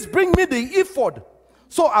 please bring me the ephod.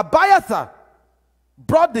 So Abiathar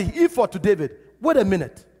brought the ephod to David. Wait a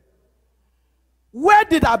minute. Where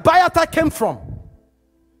did Abiathar came from?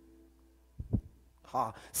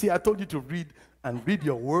 See, I told you to read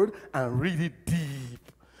your word and read it deep.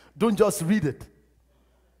 Don't just read it.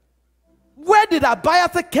 Where did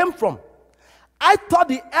Abiathar came from? I thought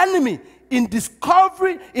the enemy in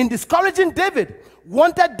discouraging David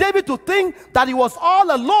wanted David to think that he was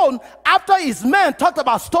all alone after his men talked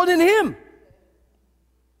about stoning him.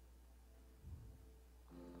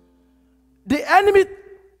 The enemy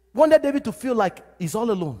wanted David to feel like he's all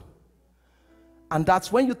alone. And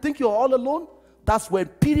that's when you think you're all alone, that's when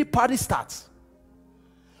pity party starts.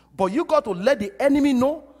 But you got to let the enemy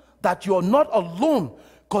know that you're not alone.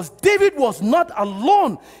 Because David was not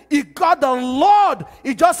alone. He got the Lord.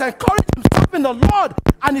 He just encouraged himself in the Lord.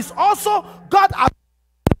 And he's also got a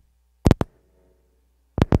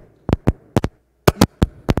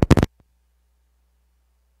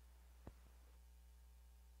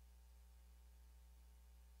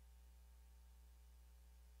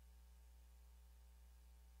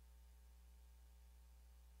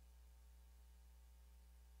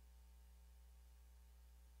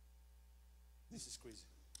This is crazy.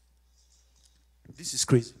 This is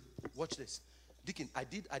crazy. Watch this. Deacon, I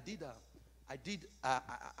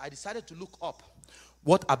decided to look up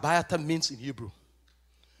what Abiathar means in Hebrew.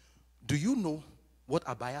 Do you know what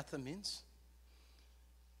Abiathar means?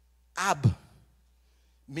 Ab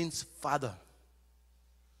means father.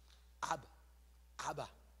 Ab,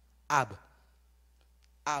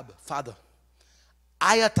 father.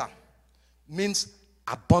 Ayata means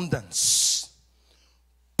abundance.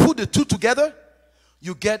 Put the two together,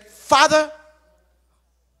 you get father.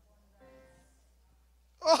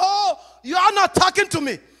 Oh, you are not talking to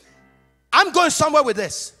me. I'm going somewhere with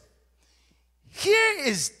this. Here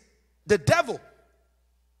is the devil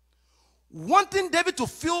wanting David to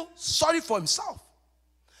feel sorry for himself,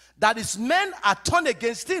 that his men are turned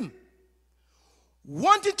against him,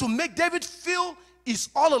 wanting to make David feel he's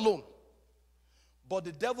all alone. But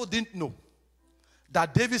the devil didn't know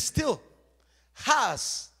that David still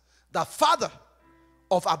has the father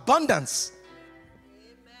of abundance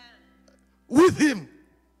with him.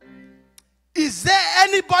 Is there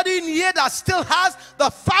anybody in here that still has the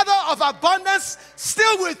Father of abundance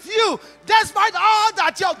still with you, despite all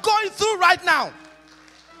that you're going through right now?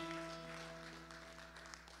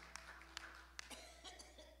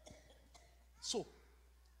 So,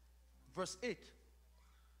 verse 8.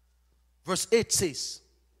 Verse 8 says,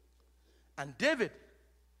 and David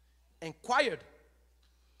inquired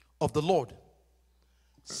of the Lord,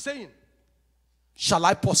 saying, shall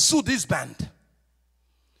I pursue this band?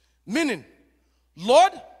 Meaning,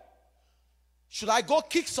 Lord, should I go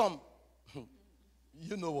kick some?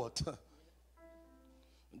 You know what?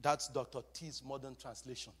 That's Dr. T's modern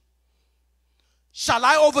translation. Shall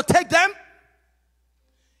I overtake them?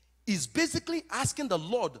 He's basically asking the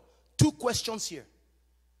Lord two questions here.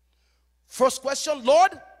 First question,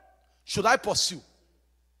 Lord, should I pursue?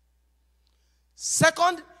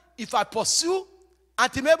 Second, if I pursue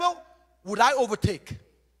Anti-Mabel, would I overtake?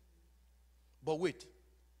 But wait.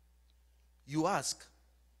 You ask,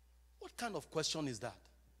 what kind of question is that?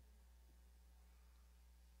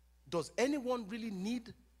 Does anyone really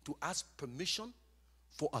need to ask permission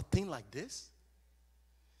for a thing like this?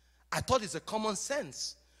 I thought it's a common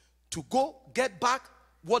sense to go get back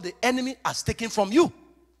what the enemy has taken from you.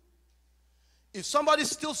 If somebody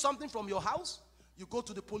steals something from your house, you go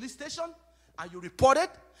to the police station and you report it.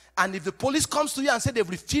 And if the police comes to you and say they've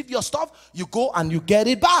retrieved your stuff, you go and you get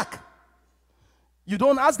it back. You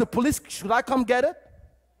don't ask the police, should I come get it?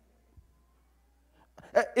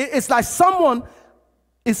 It's like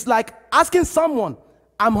asking someone,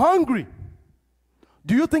 I'm hungry.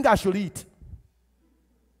 Do you think I should eat?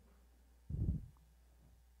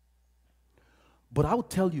 But I'll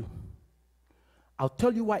tell you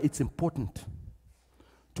why it's important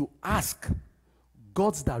to ask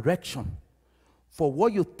God's direction for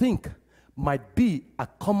what you think might be a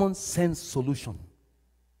common sense solution.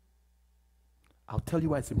 I'll tell you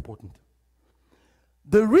why it's important.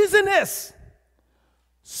 The reason is,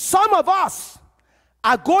 some of us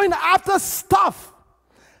are going after stuff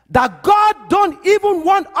that God don't even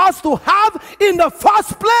want us to have in the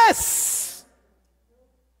first place.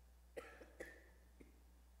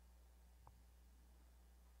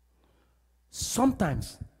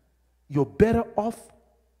 Sometimes you're better off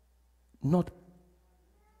not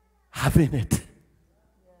having it.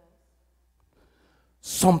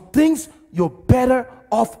 Some things you're better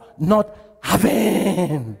off not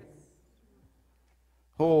having.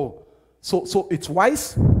 Oh, so it's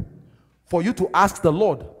wise for you to ask the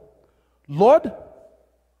Lord, Lord,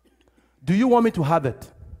 do you want me to have it?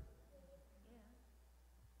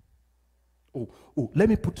 Oh, let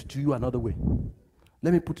me put it to you another way.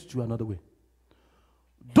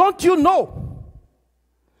 Don't you know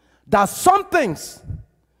that some things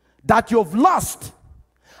that you've lost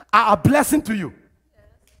are a blessing to you?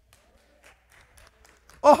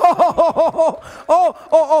 I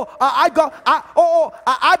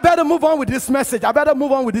better move on with this message.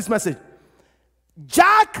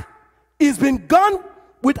 Jack is been gone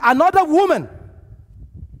with another woman.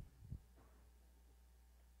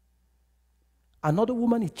 Another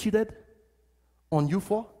woman he cheated on you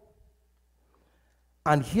for.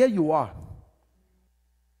 And here you are.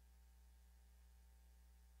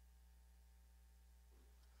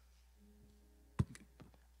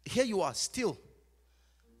 Here you are still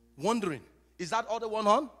wondering, is that other one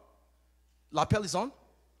on? Lapel is on?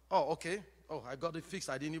 Oh, okay. Oh, I got it fixed.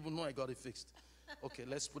 I didn't even know I got it fixed. Okay,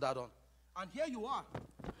 let's put that on. And here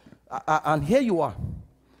you are.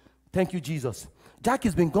 Thank you, Jesus. Jack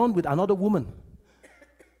has been gone with another woman.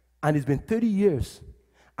 And it's been 30 years.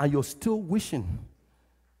 And you're still wishing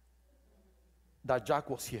that Jack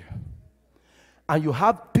was here. And you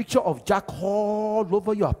have picture of Jack all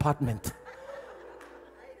over your apartment.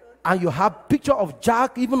 And you have picture of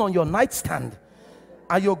Jack even on your nightstand.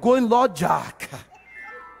 And you're going, Lord Jack.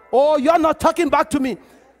 Oh, you're not talking back to me.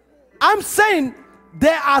 I'm saying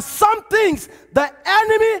there are some things the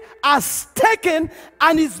enemy has taken,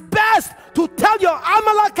 and it's best to tell your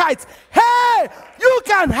Amalekites, hey, you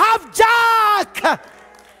can have Jack.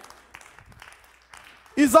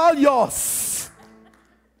 It's all yours.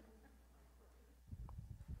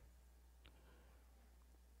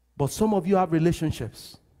 But some of you have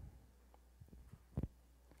relationships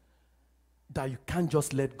that you can't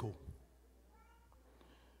just let go.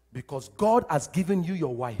 Because God has given you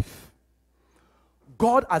your wife.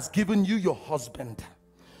 God has given you your husband.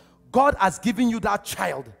 God has given you that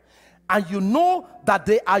child. And you know that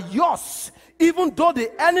they are yours, even though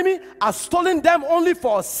the enemy has stolen them only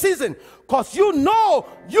for a season. Because you know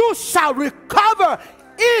you shall recover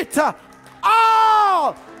it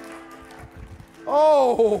all.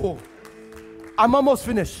 Oh, I'm almost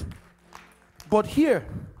finished. But here,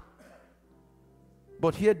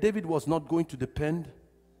 But here David was not going to depend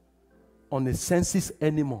on his senses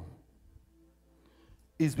anymore.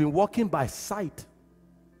 He's been walking by sight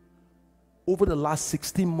over the last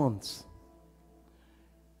 16 months.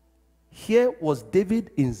 Here was David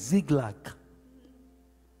in Ziklag.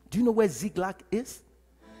 Do you know where Ziklag is?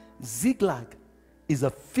 Ziklag is a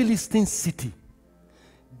Philistine city.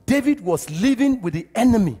 David was living with the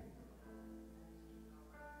enemy.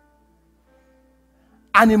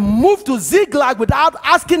 And he moved to Ziklag without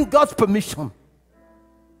asking God's permission.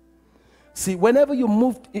 See, whenever you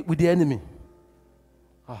move with the enemy,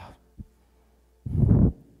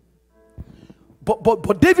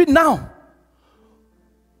 but David now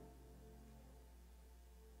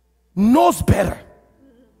knows better.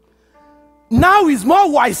 Now he's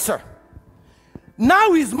more wiser.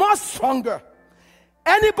 Now he's more stronger.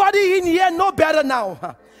 Anybody in here know better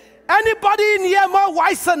now? Anybody in here more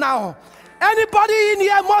wiser now? Anybody in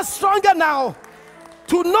here more stronger now?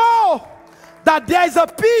 To know that there is a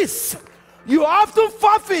peace you often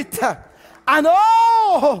forfeit, and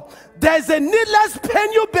oh, there's a needless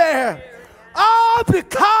pain you bear. All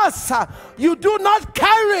because you do not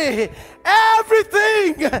carry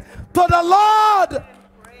everything to the Lord.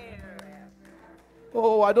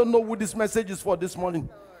 Oh, I don't know who this message is for this morning.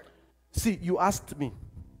 See, you asked me.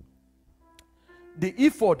 The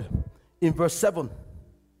ephod in verse 7.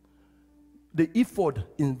 The ephod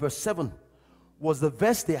in verse 7 was the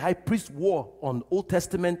vest the high priest wore on Old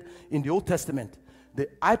Testament. In the Old Testament, the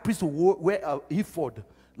high priest would wear an ephod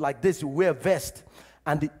like this. You wear a vest.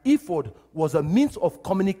 And the ephod was a means of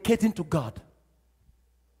communicating to God.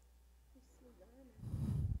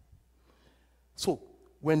 So,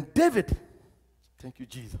 when David, thank you,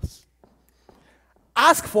 Jesus,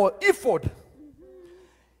 asked for ephod,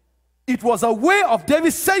 it was a way of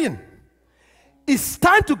David saying, it's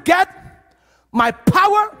time to get my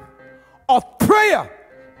power of prayer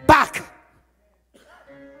back.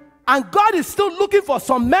 And God is still looking for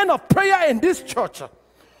some men of prayer in this church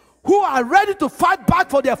who are ready to fight back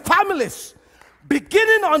for their families,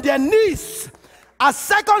 beginning on their knees. As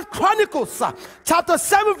 2 Chronicles chapter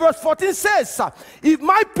 7 verse 14 says, if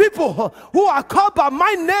my people who are called by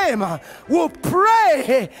my name will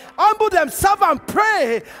pray, humble themselves and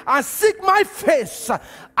pray and seek my face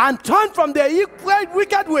and turn from their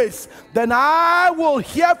wicked ways, then I will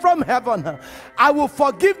hear from heaven. I will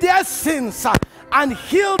forgive their sins and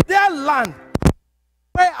heal their land.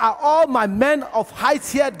 Where are all my men of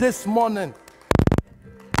heights here this morning?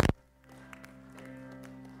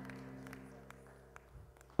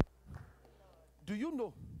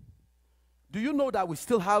 Do you know that we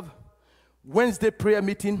still have Wednesday prayer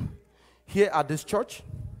meeting here at this church?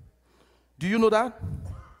 Do you know that?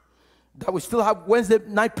 That we still have Wednesday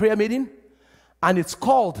night prayer meeting? And it's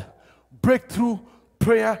called Breakthrough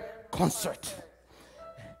Prayer Concert.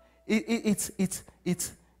 And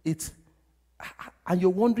you're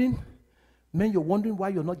wondering, man, you're wondering why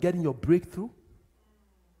you're not getting your breakthrough?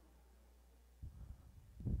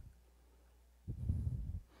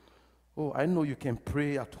 Oh, I know you can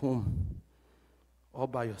pray at home all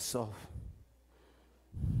by yourself.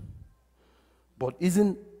 But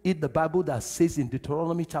isn't it the Bible that says in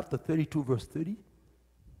Deuteronomy chapter 32 verse 30?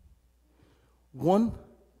 One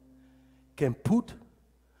can put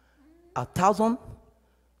 1,000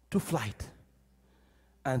 to flight,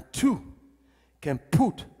 and two can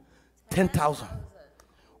put 10,000.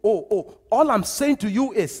 Oh, all I'm saying to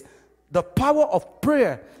you is the power of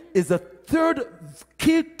prayer is the third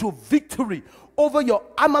key to victory over your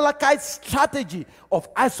Amalekite strategy of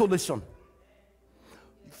isolation.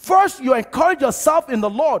 First, you encourage yourself in the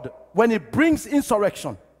Lord when it brings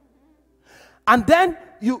insurrection. And then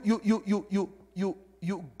you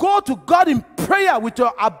go to God in prayer with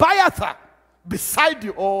your Abiathar beside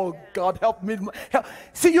you. Oh, God, help me.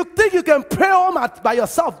 See, you think you can pray home by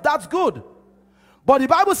yourself. That's good. But the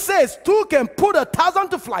Bible says two can put 1,000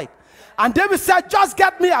 to flight. And David said, just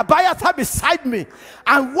get me Abiathar beside me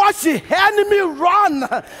and watch the enemy run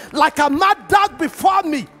like a mad dog before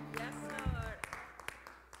me. Yes,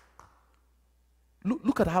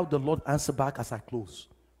 look at how the Lord answered back as I close.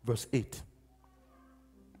 Verse 8.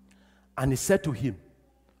 And he said to him,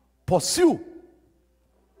 pursue,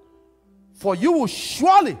 for you will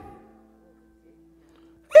surely,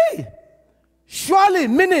 surely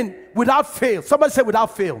meaning without fail. Somebody say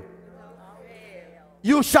without fail.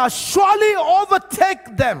 You shall surely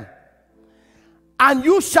overtake them, and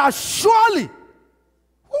you shall surely,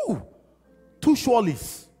 two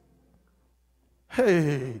surelys.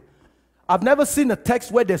 Hey, I've never seen a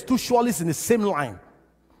text where there's two surelys in the same line.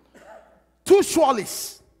 Two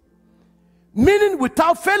surelys, meaning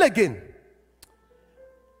without fail again.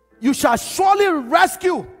 you shall surely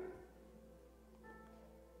rescue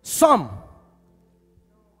some.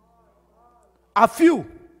 A few.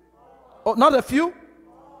 Oh, not a few.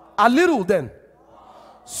 A little then.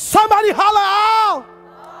 Somebody holler out.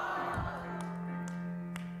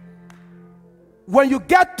 When you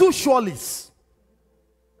get two surelys.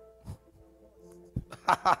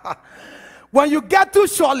 When you get two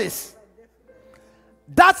surelys,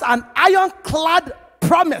 that's an ironclad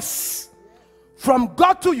promise from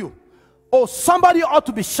God to you. Oh, somebody ought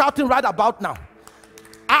to be shouting right about now.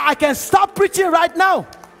 I can stop preaching right now,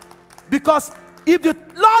 because if the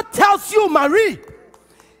Lord tells you, Marie,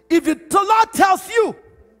 if the Lord tells you,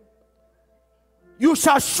 you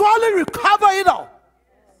shall surely recover it all,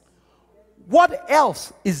 what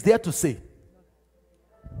else is there to say?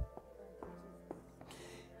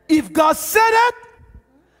 If God said it,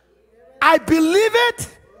 I believe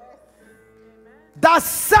it, that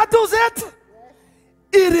settles it.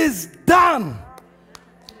 It is done.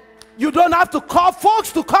 You don't have to call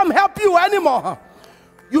folks to come help you anymore.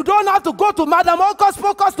 You don't have to go to Madam Hocus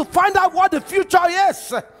Pocus to find out what the future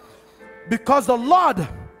is, because the Lord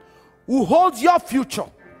who holds your future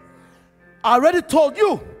already told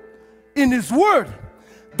you in His word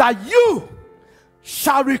that you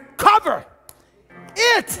shall recover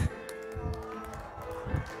it.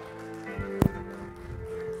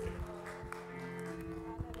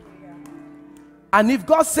 And if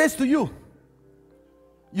God says to you,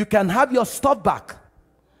 you can have your stuff back,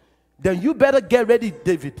 then you better get ready,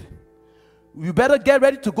 David. You better get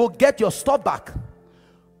ready to go get your stuff back,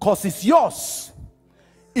 because it's yours.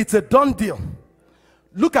 It's a done deal.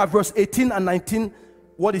 Look at verse 18 and 19,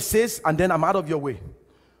 what it says, and then I'm out of your way.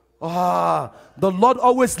 The Lord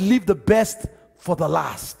always leave the best for the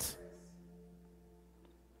last.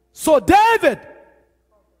 So David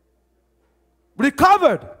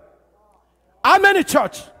recovered. How many,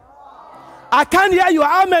 church? I can't hear you.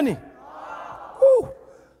 How many? Woo.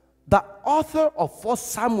 The author of 1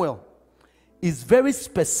 Samuel is very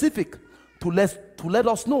specific to let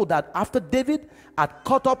us know that after David had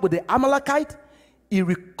caught up with the Amalekite, he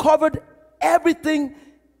recovered everything,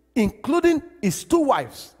 including his two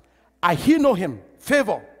wives, Ahinoam,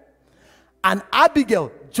 favor, and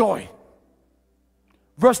Abigail, joy.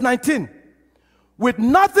 Verse 19, with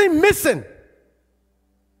nothing missing.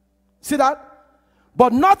 See that?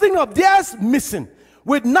 But nothing of theirs missing.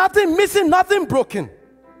 With nothing missing, nothing broken.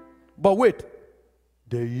 But wait,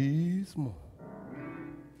 there is more.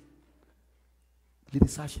 Lady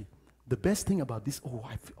Sashi, the best thing about this,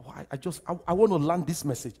 I want to learn this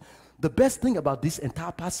message. The best thing about this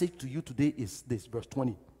entire passage to you today is this, verse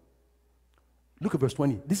 20. Look at verse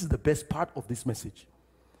 20. This is the best part of this message.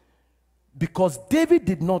 Because David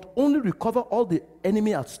did not only recover all the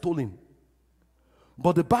enemy had stolen,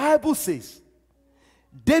 but the Bible says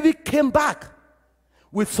David came back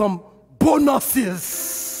with some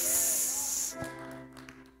bonuses.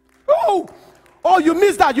 Oh, you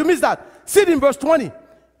missed that. You missed that. See it in verse 20.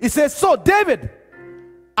 It says, so David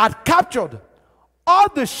had captured all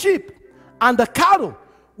the sheep and the cattle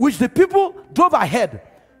which the people drove ahead.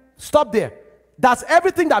 Stop there. That's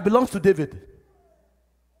everything that belongs to David.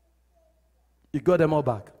 He got them all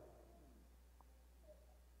back.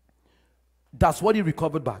 That's what he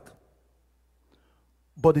recovered back.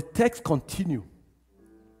 But the text continues.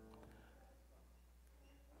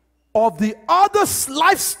 Of the other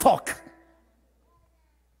livestock.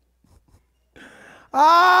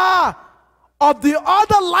 Of the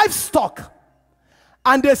other livestock.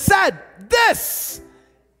 And they said, this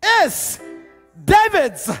is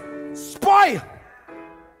David's spoil.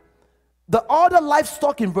 The other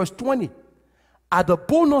livestock in verse 20 are the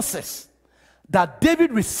bonuses that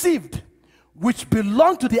David received, which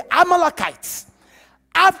belonged to the Amalekites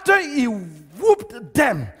after he whooped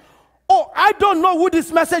them. Oh, I don't know who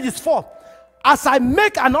this message is for as I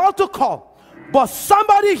make an altar call, but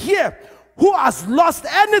somebody here who has lost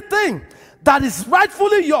anything that is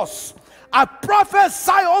rightfully yours, I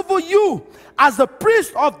prophesy over you as the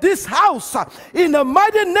priest of this house, in the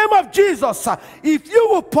mighty name of Jesus. If you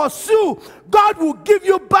will pursue, God will give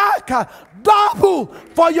you back double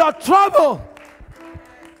for your trouble.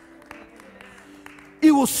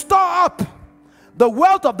 He will store up the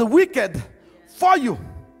wealth of the wicked for you.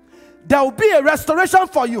 There will be a restoration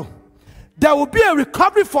for you. There will be a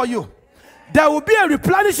recovery for you. There will be a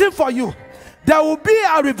replenishing for you. There will be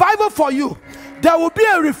a revival for you. There will be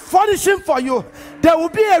a refurnishing for you. There will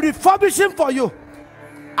be a refurbishing for you.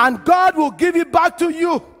 And God will give it back to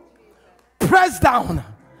you. Pressed down,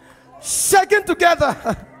 shaken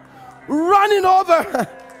together, running over.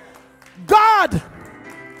 God,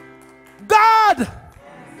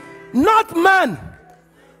 not man,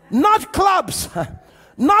 not clubs,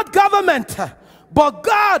 not government, but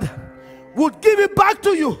God will give it back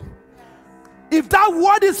to you. If that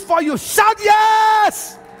word is for you, shout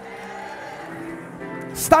yes.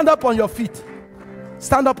 Stand up on your feet.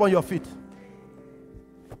 Stand up on your feet.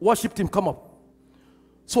 Worship team, come up.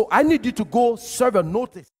 So I need you to go serve a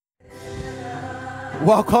notice.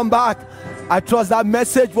 Welcome back. I trust that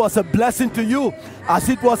message was a blessing to you, as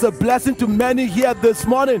it was a blessing to many here this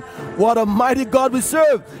morning. What a mighty God we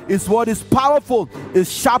serve. His word is powerful,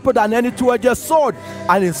 is sharper than any two-edged sword,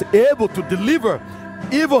 and is able to deliver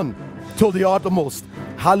even till the uttermost.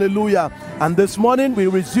 Hallelujah. And this morning we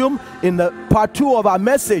resume in the part 2 of our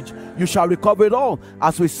message. You shall recover it all,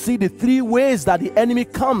 as we see the 3 ways that the enemy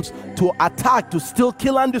comes to attack, to steal,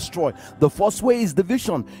 kill, and destroy. The first way is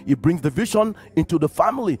division. He brings division into the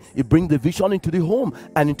family. He brings division into the home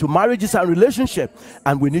and into marriages and relationships.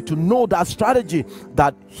 And we need to know that strategy,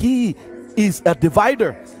 that he is a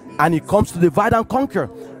divider and he comes to divide and conquer.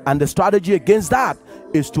 And the strategy against that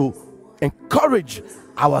is to encourage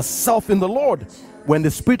ourselves in the Lord. When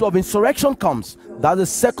the spirit of insurrection comes, that's the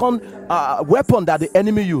second weapon that the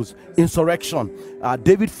enemy used, insurrection.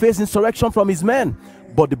 David faced insurrection from his men,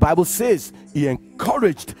 but the Bible says he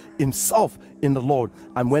encouraged himself in the Lord.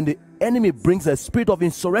 And when the enemy brings a spirit of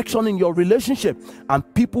insurrection in your relationship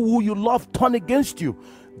and people who you love turn against you,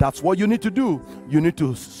 that's what you need to do. You need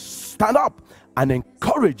to stand up and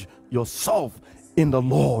encourage yourself in the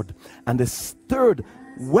Lord. And the third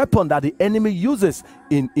weapon that the enemy uses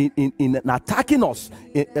in attacking us,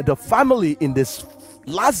 in the family, in this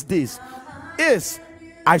last days, is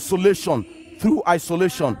isolation. Through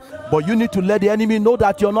isolation. But you need to let the enemy know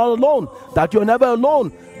that you're not alone, that you're never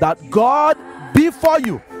alone, that God be for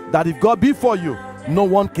you, that if God be for you, no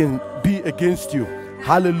one can be against you.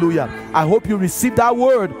 Hallelujah. I hope you receive that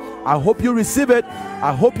word. I hope you receive it.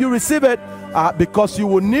 I hope you receive it, because you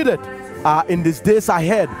will need it in these days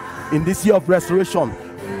ahead, in this year of restoration.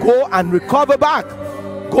 Go and recover back.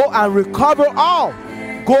 Go and recover all.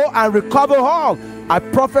 Go and recover all. I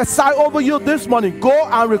prophesy over you this morning. Go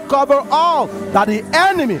and recover all that the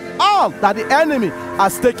enemy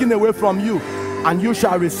has taken away from you, and you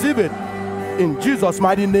shall receive it in Jesus'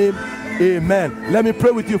 mighty name. Amen. Let me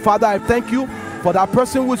pray with you. Father, I thank you for that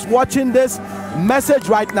person who is watching this message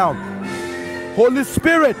right now. Holy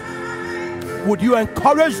Spirit, would you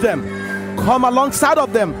encourage them? Come alongside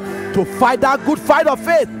of them to fight that good fight of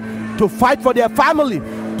faith, to fight for their family,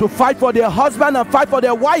 to fight for their husband and fight for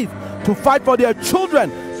their wife, to fight for their children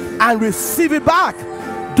and receive it back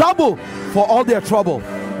double for all their trouble.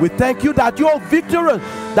 We thank you that your victory,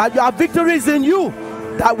 that your victory is in you,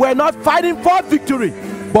 that we're not fighting for victory,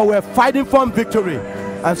 but we're fighting from victory.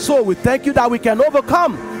 And so we thank you that we can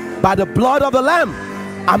overcome by the blood of the Lamb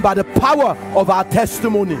and by the power of our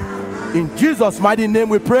testimony. In Jesus' mighty name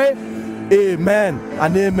we pray. Amen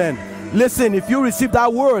and amen. Listen, if you receive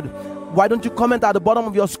that word, why don't you comment at the bottom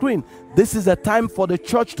of your screen? This is a time for the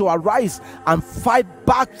church to arise and fight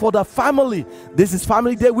back for the family. This is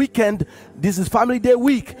Family Day weekend. This is Family Day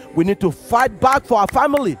week. We need to fight back for our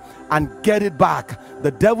family and get it back.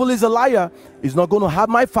 The devil is a liar. He's not going to have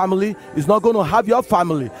my family. He's not going to have your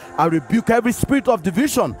family. I rebuke every spirit of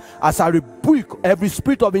division, as I rebuke every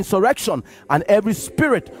spirit of insurrection and every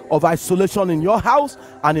spirit of isolation in your house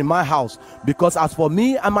and in my house. Because as for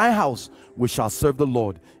me and my house, we shall serve the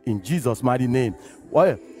Lord in Jesus' mighty name.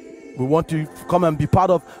 Well, we want to come and be part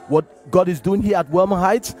of what God is doing here at Wellman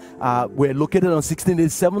Heights. We're located on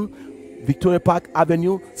 1687 Victoria Park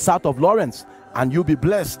Avenue, south of Lawrence. And you'll be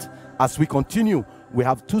blessed as we continue. We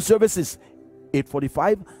have 2 services,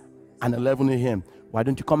 8:45 and 11 a.m. Why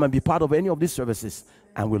don't you come and be part of any of these services?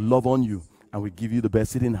 And we'll love on you and we'll give you the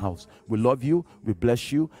best seat in the house. We love you, we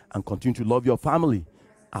bless you, and continue to love your family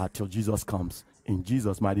till Jesus comes. In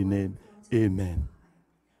Jesus' mighty name, amen.